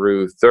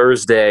through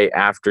Thursday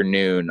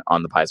afternoon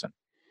on the Heisman.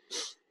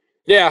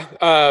 Yeah.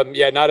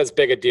 Not as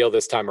big a deal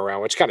this time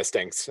around, which kind of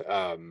stinks.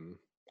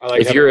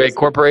 If you're a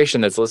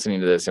corporation that's listening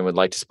to this and would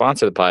like to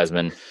sponsor the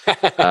Heisman,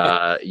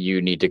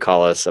 you need to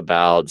call us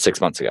about 6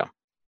 months ago.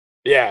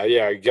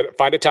 Yeah.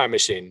 Find a time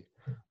machine.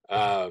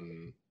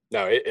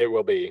 It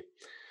will be.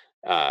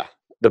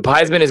 The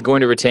Heisman is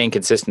going to retain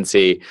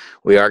consistency.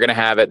 We are going to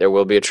have it. There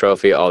will be a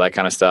trophy, all that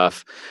kind of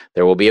stuff.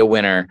 There will be a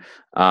winner.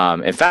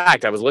 In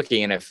fact, I was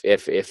looking, and if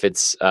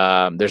it's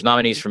there's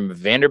nominees from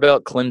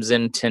Vanderbilt,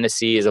 Clemson,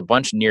 Tennessee is a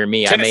bunch near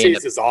me.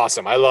 Tennessee's is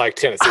awesome. I like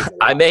Tennessee.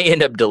 I may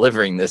end up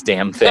delivering this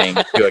damn thing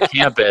to a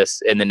campus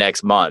in the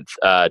next month,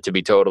 to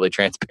be totally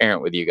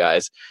transparent with you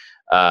guys,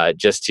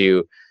 just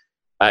to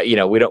we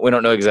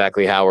don't know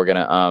exactly how we're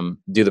gonna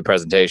do the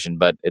presentation,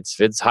 but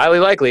it's highly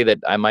likely that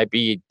I might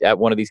be at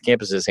one of these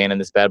campuses handing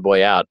this bad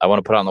boy out. I want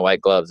to put on the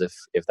white gloves if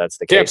that's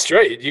the Damn case.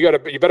 straight. You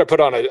better put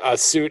on a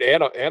suit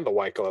and the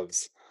white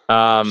gloves.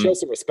 Show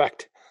some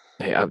respect.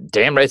 Yeah,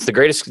 damn right. It's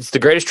the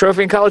greatest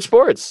trophy in college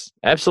sports.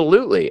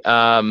 Absolutely.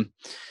 Let's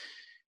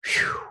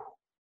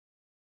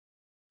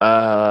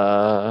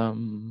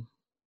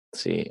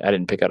see. I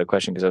didn't pick out a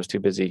question because I was too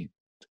busy.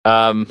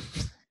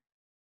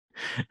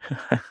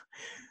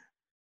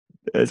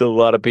 There's a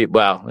lot of people.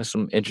 Wow, there's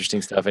some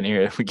interesting stuff in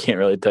here we can't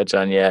really touch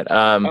on yet.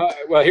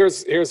 Well,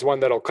 here's one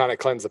that'll kind of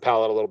cleanse the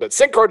palate a little bit.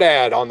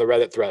 Synchrodad on the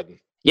Reddit thread.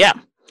 Yeah.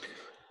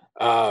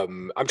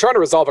 I'm trying to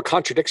resolve a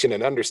contradiction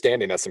in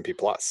understanding S&P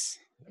Plus.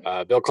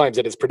 Bill claims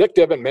it is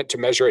predictive and meant to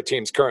measure a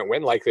team's current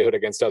win likelihood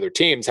against other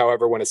teams.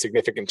 However, when a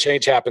significant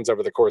change happens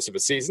over the course of a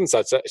season,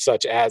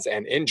 such as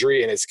an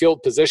injury in a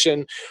skilled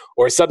position,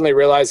 or suddenly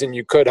realizing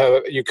you could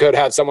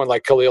have someone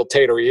like Khalil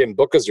Tate or Ian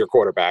Book as your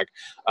quarterback,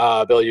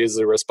 Bill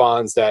usually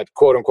responds that,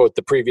 quote unquote,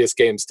 the previous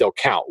games still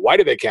count. Why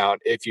do they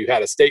count if you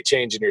had a state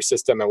change in your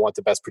system and want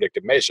the best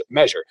predictive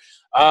measure?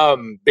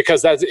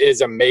 Because that is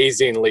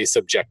amazingly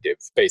subjective,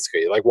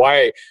 basically. Like,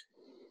 why?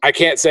 I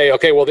can't say,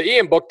 okay, well, the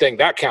Ian Book thing,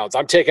 that counts.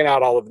 I'm taking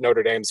out all of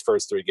Notre Dame's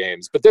first 3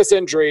 games. But this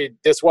injury,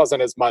 this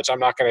wasn't as much. I'm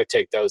not going to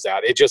take those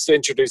out. It just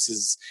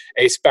introduces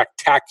a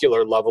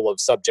spectacular level of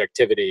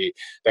subjectivity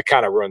that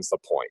kind of ruins the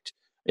point.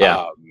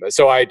 Yeah.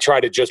 So I try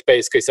to just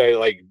basically say,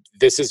 like,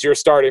 this is your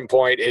starting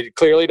point. It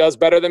clearly does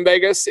better than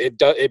Vegas.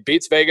 It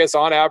beats Vegas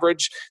on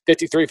average,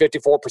 53,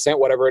 54%,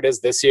 whatever it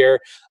is this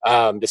year,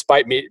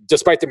 despite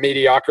the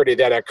mediocrity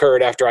that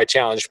occurred after I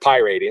challenged Pi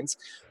ratings.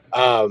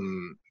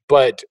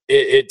 But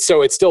it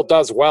still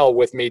does well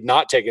with me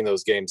not taking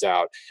those games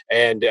out.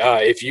 And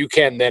if you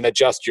can then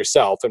adjust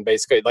yourself and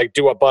basically like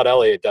do what Bud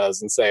Elliott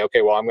does and say,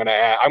 okay, well, I'm gonna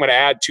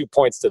add 2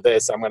 points to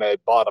this. I'm gonna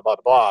blah blah blah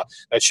blah.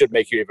 That should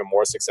make you even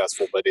more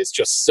successful. But it's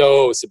just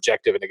so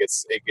subjective, and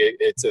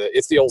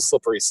it's the old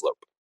slippery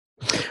slope.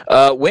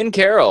 Win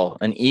Carroll,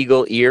 an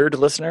eagle-eared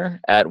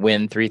listener at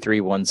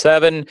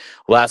Win3317.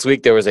 Last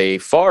week there was a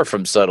far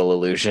from subtle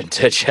allusion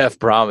to Jeff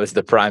Brom as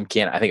the prime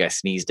candidate. I think I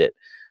sneezed it.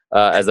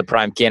 As the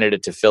prime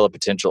candidate to fill a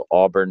potential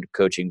Auburn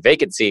coaching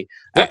vacancy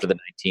after the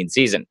 19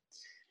 season.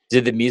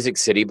 Did the Music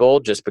City Bowl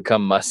just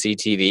become must-see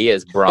TV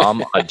as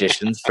Brom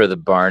auditions for the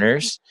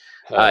Barners?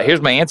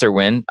 Here's my answer,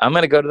 Win. I'm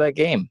going to go to that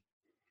game.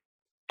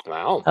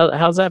 Wow.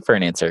 How's that for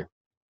an answer?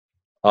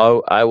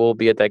 Oh, I will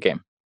be at that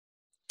game.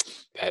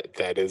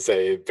 That is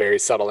a very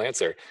subtle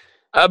answer.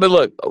 But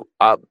look,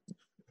 I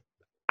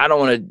don't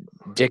want to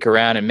dick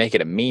around and make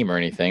it a meme or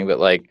anything, but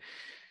like,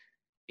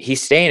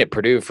 he's staying at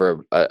Purdue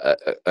for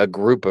a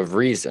group of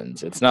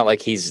reasons. It's not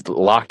like he's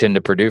locked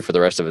into Purdue for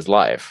the rest of his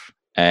life.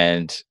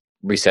 And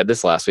we said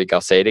this last week. I'll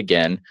say it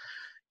again.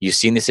 You've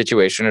seen the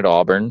situation at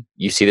Auburn.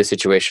 You see the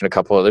situation at a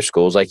couple other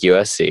schools like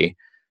USC.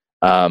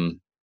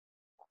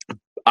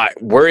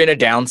 We're in a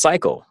down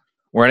cycle.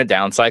 We're in a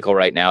down cycle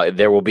right now.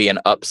 There will be an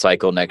up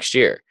cycle next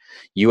year.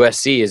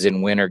 USC is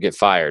in win or get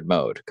fired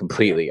mode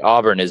completely.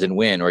 Auburn is in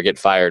win or get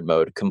fired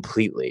mode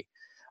completely.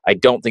 I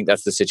don't think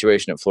that's the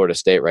situation at Florida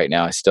State right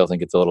now. I still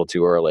think it's a little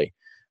too early.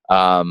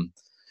 Off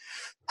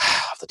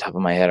the top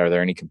of my head, are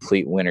there any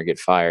complete win or get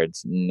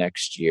fireds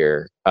next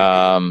year?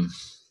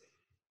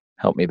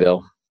 Help me,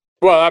 Bill.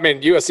 Well, I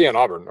mean, USC and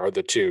Auburn are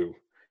the two.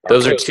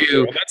 Those are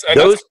two. And that's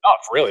enough,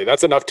 really.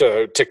 That's enough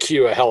to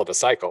cue a hell of a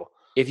cycle.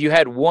 If you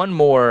had one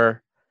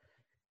more,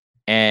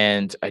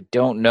 and I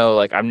don't know,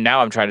 like I'm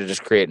trying to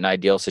just create an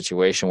ideal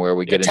situation where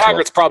we get into.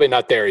 Taggart's probably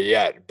not there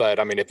yet, but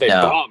I mean, if they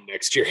bomb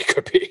next year, it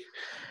could be.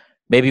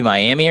 Maybe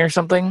Miami or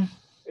something?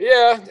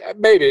 Yeah,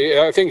 maybe.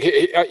 I think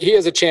he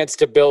has a chance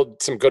to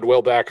build some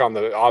goodwill back on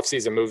the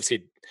offseason moves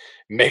he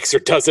makes or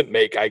doesn't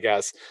make, I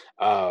guess.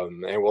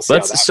 And we'll see.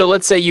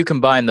 Let's say you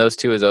combine those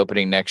two as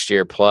opening next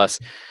year plus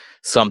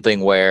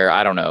something where,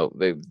 I don't know,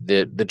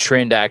 the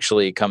trend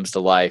actually comes to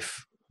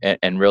life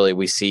and really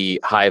we see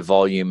high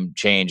volume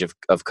change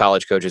of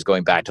college coaches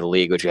going back to the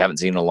league, which we haven't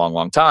seen in a long,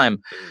 long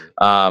time.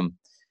 Brom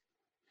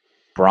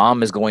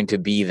is going to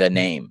be the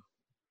name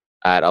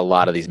at a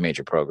lot of these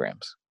major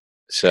programs.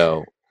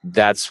 So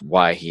that's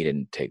why he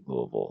didn't take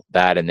Louisville.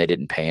 That, and they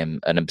didn't pay him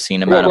an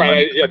obscene amount of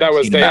money. Yeah,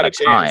 they had a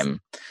time.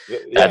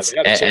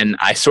 And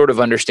I sort of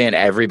understand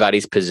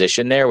everybody's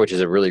position there, which is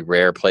a really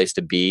rare place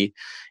to be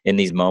in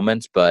these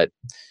moments. But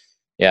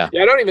yeah.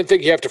 I don't even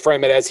think you have to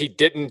frame it as he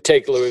didn't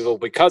take Louisville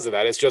because of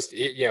that. It's just,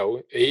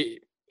 he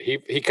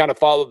kind of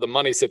followed the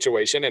money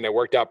situation and it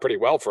worked out pretty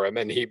well for him.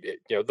 And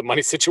the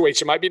money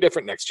situation might be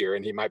different next year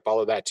and he might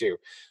follow that too.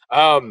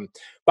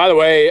 By the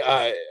way,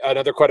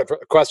 another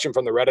question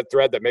from the Reddit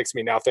thread that makes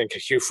me now think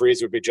Hugh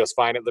Freeze would be just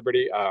fine at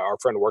Liberty. Our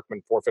friend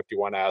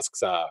Workman451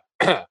 asks,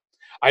 I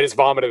just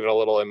vomited a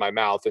little in my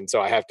mouth. And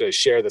so I have to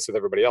share this with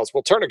everybody else.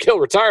 Well, Turner Gill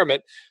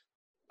retirement,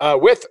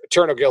 with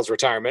Turner Gill's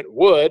retirement,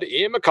 would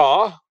Ian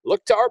McCaw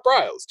look to Art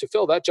Briles to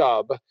fill that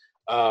job?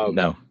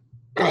 No.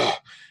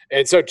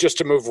 And so just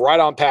to move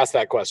right on past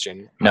that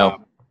question.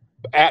 No.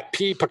 At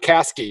P.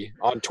 Pakaski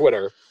on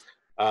Twitter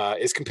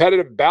Is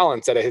competitive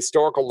balance at a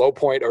historical low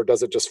point, or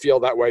does it just feel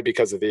that way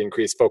because of the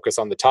increased focus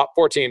on the top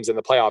 4 teams in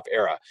the playoff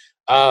era?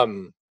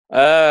 No.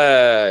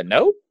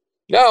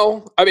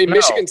 No. I mean, No.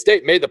 Michigan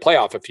State made the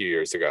playoff a few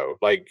years ago.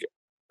 Like,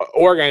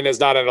 Oregon is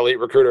not an elite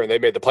recruiter, and they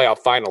made the playoff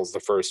finals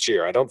the first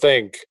year. I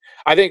think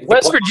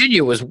West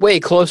Virginia was way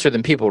closer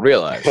than people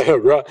realize.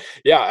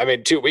 Yeah, I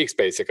mean, 2 weeks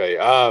basically.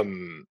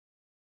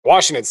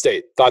 Washington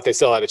State thought they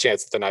still had a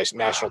chance at the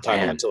national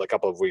title until a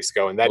couple of weeks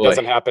ago, and that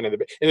doesn't happen in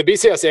the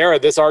BCS era.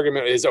 This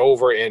argument is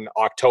over in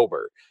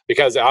October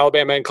because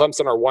Alabama and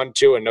Clemson are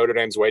 1-2, and Notre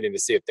Dame's waiting to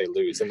see if they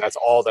lose, and that's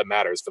all that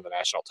matters for the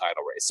national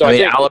title race. So I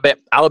think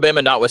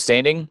Alabama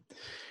notwithstanding,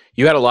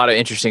 you had a lot of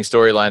interesting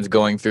storylines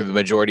going through the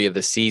majority of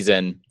the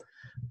season.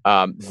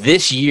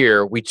 This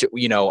year,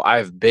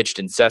 I've bitched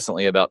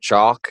incessantly about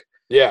chalk.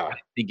 Yeah. I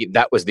think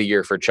that was the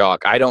year for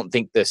chalk. I don't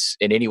think this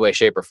in any way,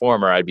 shape, or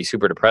form, or I'd be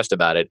super depressed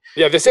about it.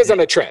 Yeah, this isn't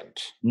a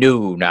trend.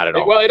 No, not at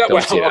all. Well,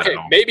 okay,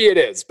 maybe it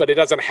is, but it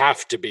doesn't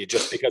have to be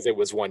just because it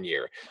was 1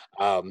 year.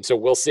 So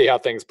we'll see how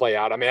things play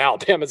out. I mean,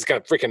 Alabama's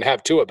going to freaking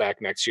have Tua back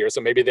next year,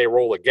 so maybe they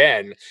roll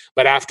again,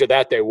 but after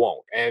that, they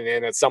won't. And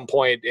then at some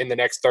point in the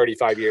next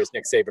 35 years,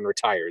 Nick Saban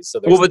retires.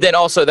 So but then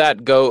also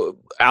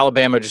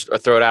Alabama, just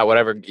throw it out,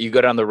 whatever. You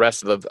go down the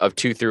rest of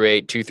 2 through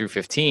 8, 2 through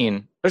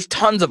 15. There's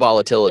tons of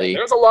volatility. Yeah,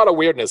 there's a lot of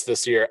weirdness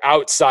this year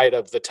outside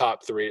of the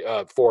top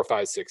 4,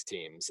 5, 6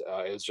 teams.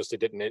 It was just it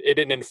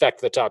didn't infect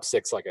the top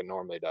 6 like it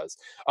normally does.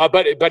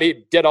 But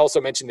he did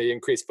also mention the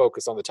increased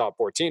focus on the top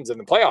 4 teams in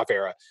the playoff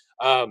era.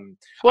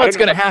 It's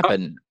going to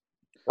happen.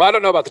 Well, I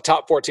don't know about the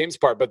top 4 teams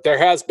part, but there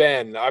has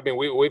been. I mean,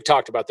 we've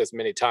talked about this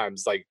many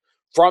times. Like,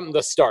 from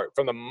the start,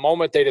 from the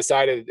moment they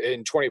decided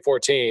in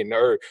 2014,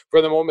 or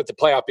from the moment the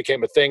playoff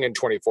became a thing in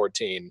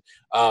 2014,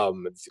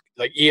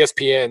 like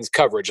ESPN's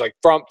coverage, like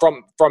from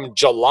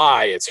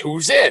July, it's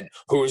who's in,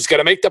 who's going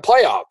to make the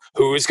playoff,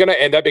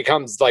 and that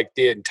becomes like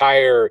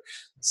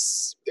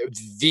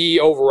the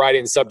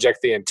overriding subject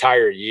the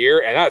entire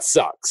year, and that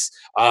sucks.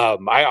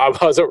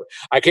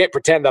 I can't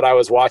pretend that I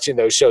was watching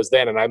those shows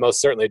then, and I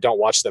most certainly don't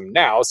watch them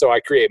now, so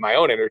I create my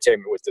own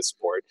entertainment with this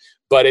sport.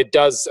 But it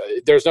does.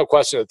 There's no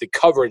question that the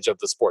coverage of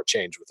the sport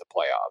changed with the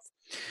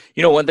playoff.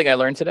 You know, one thing I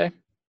learned today?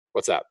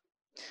 What's that?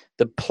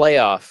 The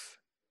playoff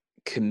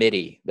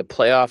committee, the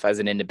playoff as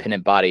an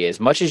independent body, as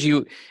much as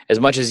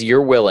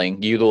you're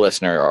willing, you the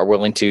listener are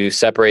willing to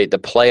separate the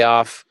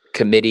playoff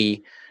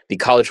committee, the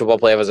college football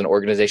playoff as an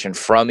organization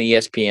from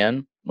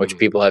ESPN, which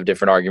people have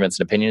different arguments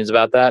and opinions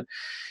about that.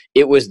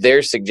 It was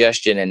their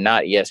suggestion and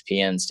not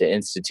ESPN's to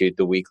institute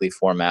the weekly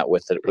format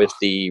with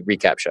the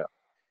recap show,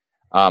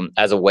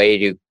 as a way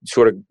to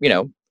sort of,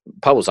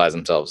 publicize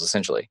themselves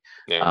essentially.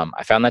 Yeah.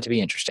 I found that to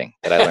be interesting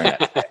that I learned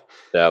that.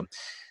 So,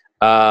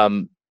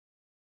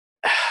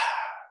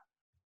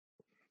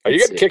 are you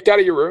getting kicked out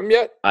of your room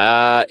yet?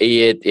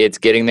 It's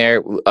getting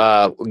there.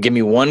 Give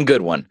me one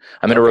good one.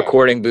 I'm in a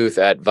recording booth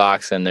at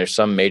Vox, and there's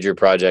some major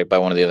project by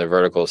one of the other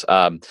verticals.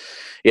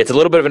 It's a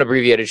little bit of an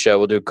abbreviated show.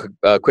 We'll do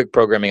a quick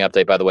programming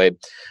update, by the way.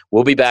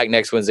 We'll be back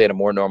next Wednesday at a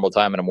more normal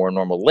time and a more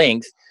normal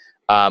length.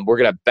 We're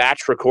going to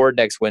batch record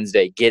next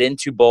Wednesday, get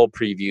into bowl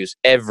previews,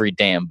 every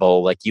damn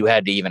bowl. Like, you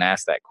had to even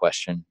ask that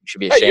question. You should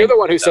be ashamed. Hey, you're the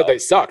one who said they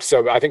sucked,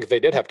 so I think they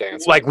did have to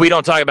answer. Like, we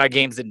don't talk about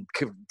games and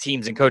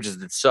teams and coaches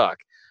that suck.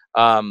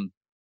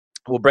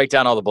 We'll break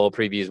down all the bowl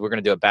previews. We're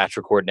going to do a batch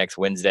record next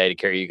Wednesday to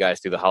carry you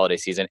guys through the holiday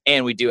season.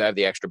 And we do have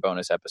the extra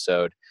bonus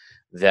episode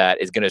that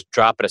is going to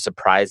drop at a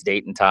surprise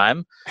date and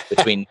time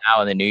between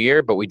now and the new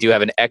year. But we do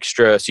have an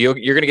extra. So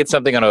you're going to get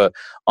something on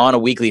a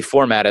weekly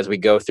format as we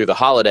go through the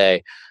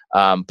holiday,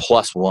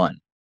 +1.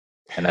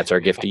 And that's our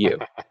gift to you.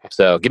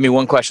 So give me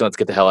one question. Let's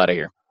get the hell out of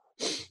here.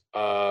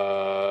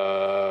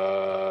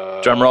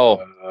 Drum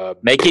roll.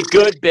 Make it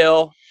good,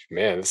 Bill.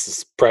 Man, this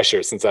is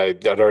pressure since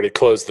I'd already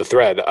closed the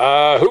thread.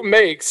 Who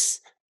makes?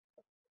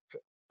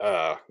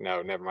 No,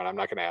 never mind. I'm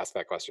not going to ask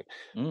that question.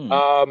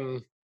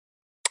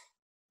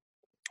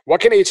 What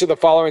can each of the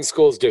following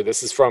schools do?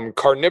 This is from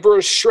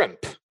Carnivorous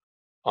Shrimp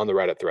on the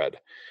Reddit thread.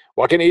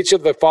 What can each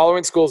of the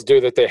following schools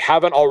do that they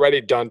haven't already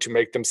done to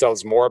make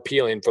themselves more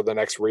appealing for the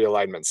next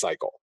realignment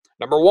cycle?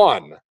 Number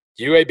 1,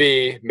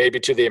 UAB, maybe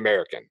to the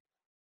American.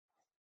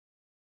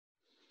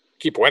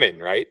 Keep winning,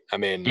 right? I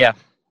mean,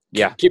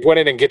 yeah. Keep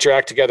winning and get your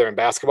act together in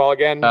basketball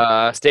again.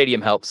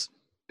 Stadium helps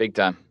big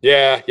time.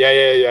 Yeah.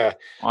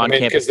 On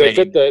campus, because they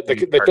fit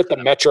the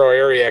metro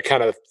area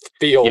kind of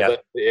feel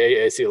that the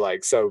AAC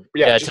likes. So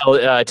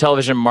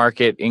television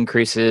market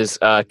increases.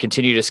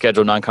 Continue to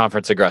schedule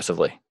non-conference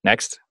aggressively.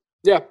 Next.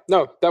 Yeah,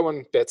 no, that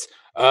one fits.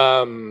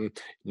 New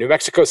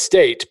Mexico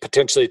State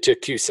potentially to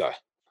CUSA.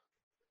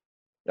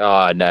 No,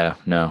 I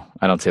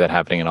don't see that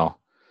happening at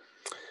all.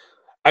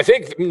 I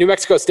think New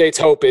Mexico State's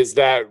hope is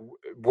that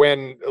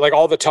when, like,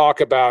 all the talk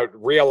about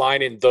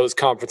realigning those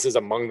conferences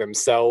among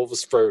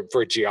themselves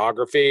for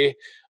geography,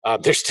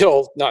 they're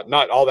still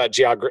not all that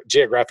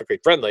geographically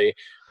friendly,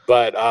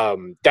 but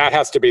that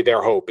has to be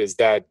their hope, is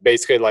that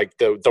basically like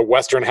the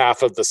western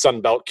half of the Sun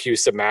Belt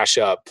CUSA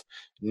mashup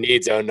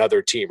needs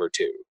another team or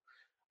two.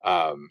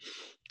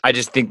 I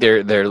just think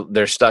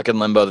they're stuck in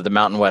limbo that the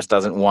Mountain West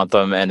doesn't want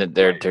them, and that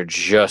they're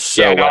just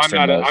so Yeah, no,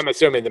 westernmost. I'm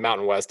assuming the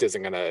Mountain West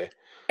isn't going to.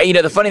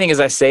 The funny thing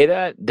is, I say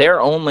that they're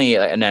only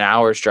an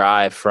hour's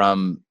drive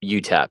from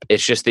UTEP.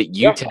 It's just that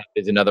UTEP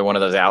is another one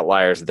of those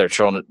outliers that they're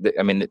trying to.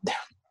 I mean,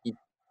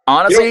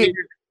 honestly,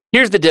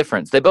 here's the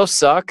difference: they both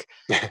suck.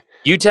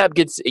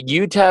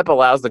 UTEP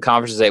allows the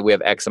conference to say we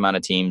have X amount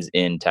of teams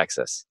in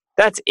Texas.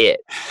 That's it.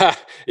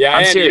 Yeah,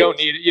 and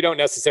you don't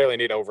necessarily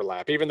need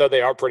overlap, even though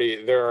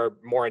there are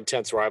more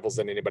intense rivals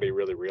than anybody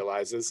really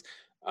realizes.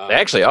 They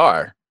actually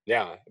are.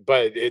 Yeah,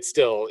 but it's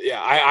still,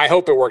 I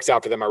hope it works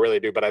out for them. I really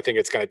do, but I think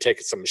it's going to take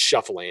some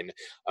shuffling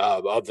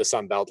of the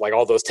Sun Belt. Like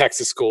all those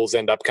Texas schools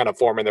end up kind of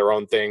forming their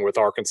own thing with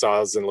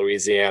Arkansas and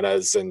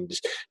Louisiana's, and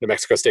New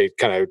Mexico State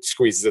kind of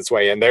squeezes its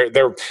way in.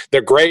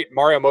 They're great.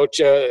 Mario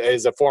Mocha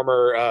is a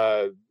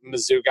former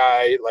Mizzou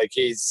guy. Like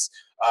he's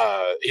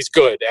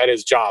good at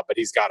his job, but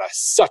he's got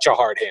such a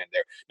hard hand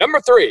there.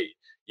 Number 3,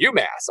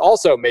 UMass,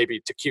 also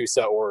maybe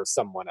TCUSA or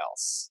someone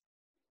else.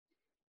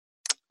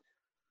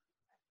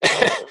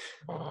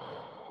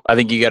 I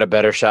think you got a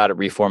better shot at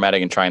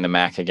reformatting and trying the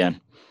MAC again.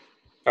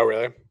 Oh,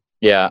 really?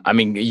 Yeah. I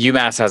mean,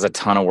 UMass has a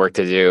ton of work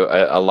to do,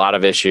 a lot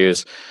of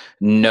issues,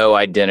 no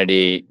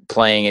identity,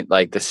 playing it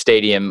like the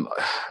stadium,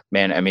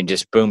 man. I mean,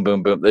 just boom,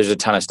 boom, boom. There's a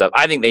ton of stuff.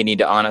 I think they need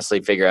to honestly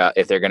figure out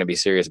if they're going to be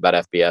serious about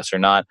FBS or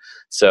not.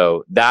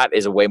 So that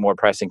is a way more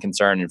pressing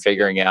concern in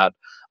figuring out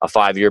a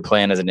 5-year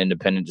plan as an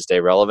independent to stay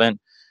relevant,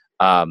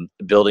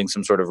 building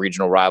some sort of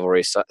regional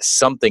rivalry,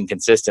 something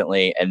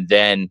consistently, and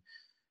then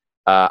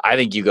I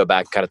think you go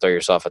back and kind of throw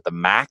yourself at the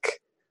MAC.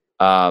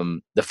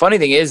 The funny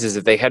thing is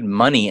if they had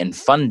money and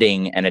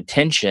funding and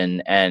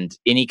attention and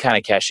any kind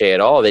of cachet at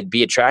all, they'd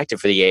be attractive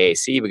for the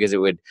AAC because it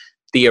would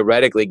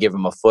theoretically give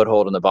them a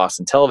foothold in the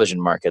Boston television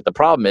market. The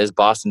problem is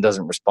Boston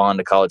doesn't respond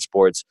to college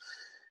sports.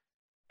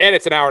 And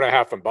it's an hour and a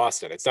half from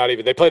Boston. It's not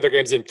even – they play their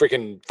games in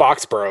freaking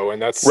Foxborough,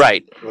 and that's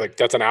right. Like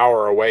that's an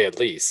hour away at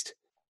least.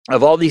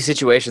 Of all these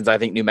situations, I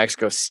think New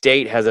Mexico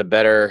State has a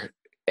better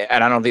 –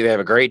 and I don't think they have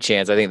a great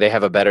chance. I think they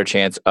have a better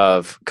chance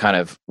of kind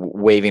of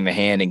waving the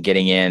hand and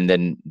getting in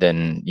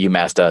than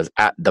UMass does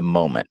at the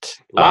moment.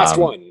 Last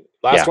one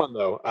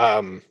though.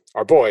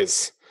 Our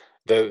boys,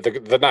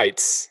 the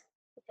Knights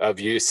of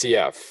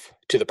UCF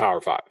to the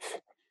Power 5.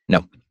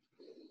 No,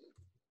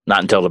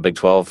 not until the Big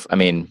 12. I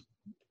mean,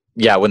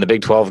 yeah, when the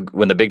Big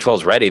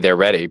 12's ready, they're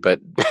ready. But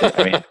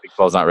I mean, the Big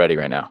 12's not ready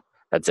right now.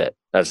 That's it.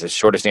 That's the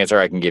shortest answer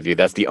I can give you.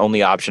 That's the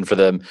only option for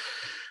them.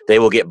 They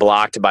will get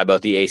blocked by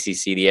both the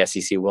ACC. The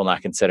SEC will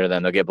not consider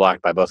them. They'll get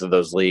blocked by both of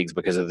those leagues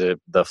because of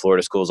the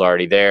Florida schools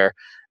already there.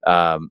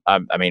 I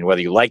mean, whether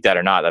you like that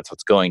or not, that's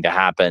what's going to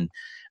happen.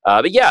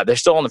 But yeah, they're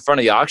still on the front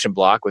of the auction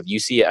block with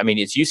UCF. I mean,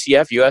 it's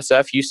UCF,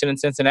 USF, Houston, and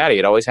Cincinnati.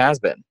 It always has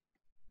been.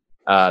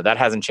 That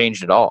hasn't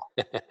changed at all.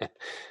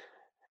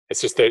 It's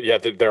just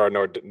that there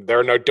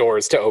are no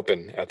doors to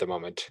open at the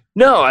moment.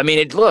 No, I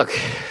mean, look.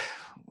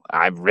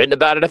 I've written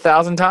about it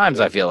 1,000 times,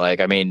 I feel like.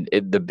 I mean,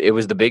 it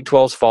was the Big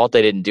 12's fault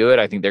they didn't do it.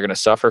 I think they're going to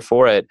suffer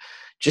for it.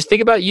 Just think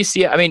about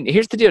UCF. I mean,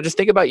 here's the deal. Just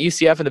think about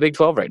UCF and the Big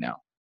 12 right now.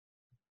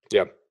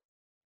 Yeah.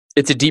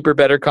 It's a deeper,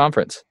 better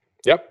conference.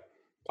 Yep,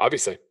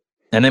 obviously.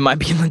 And they might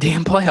be in the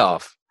damn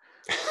playoff.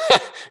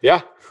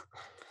 Yeah.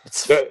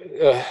 It's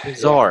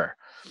bizarre. Yeah.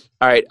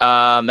 All right,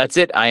 that's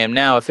it. I am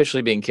now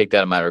officially being kicked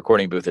out of my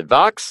recording booth at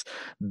Vox.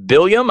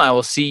 Billiam, I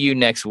will see you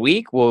next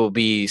week. We'll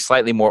be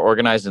slightly more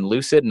organized and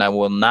lucid, and I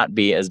will not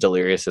be as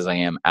delirious as I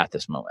am at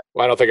this moment.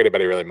 Well, I don't think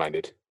anybody really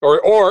minded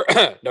or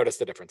noticed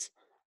the difference.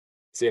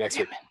 See you next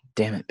week.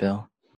 Damn it, Bill.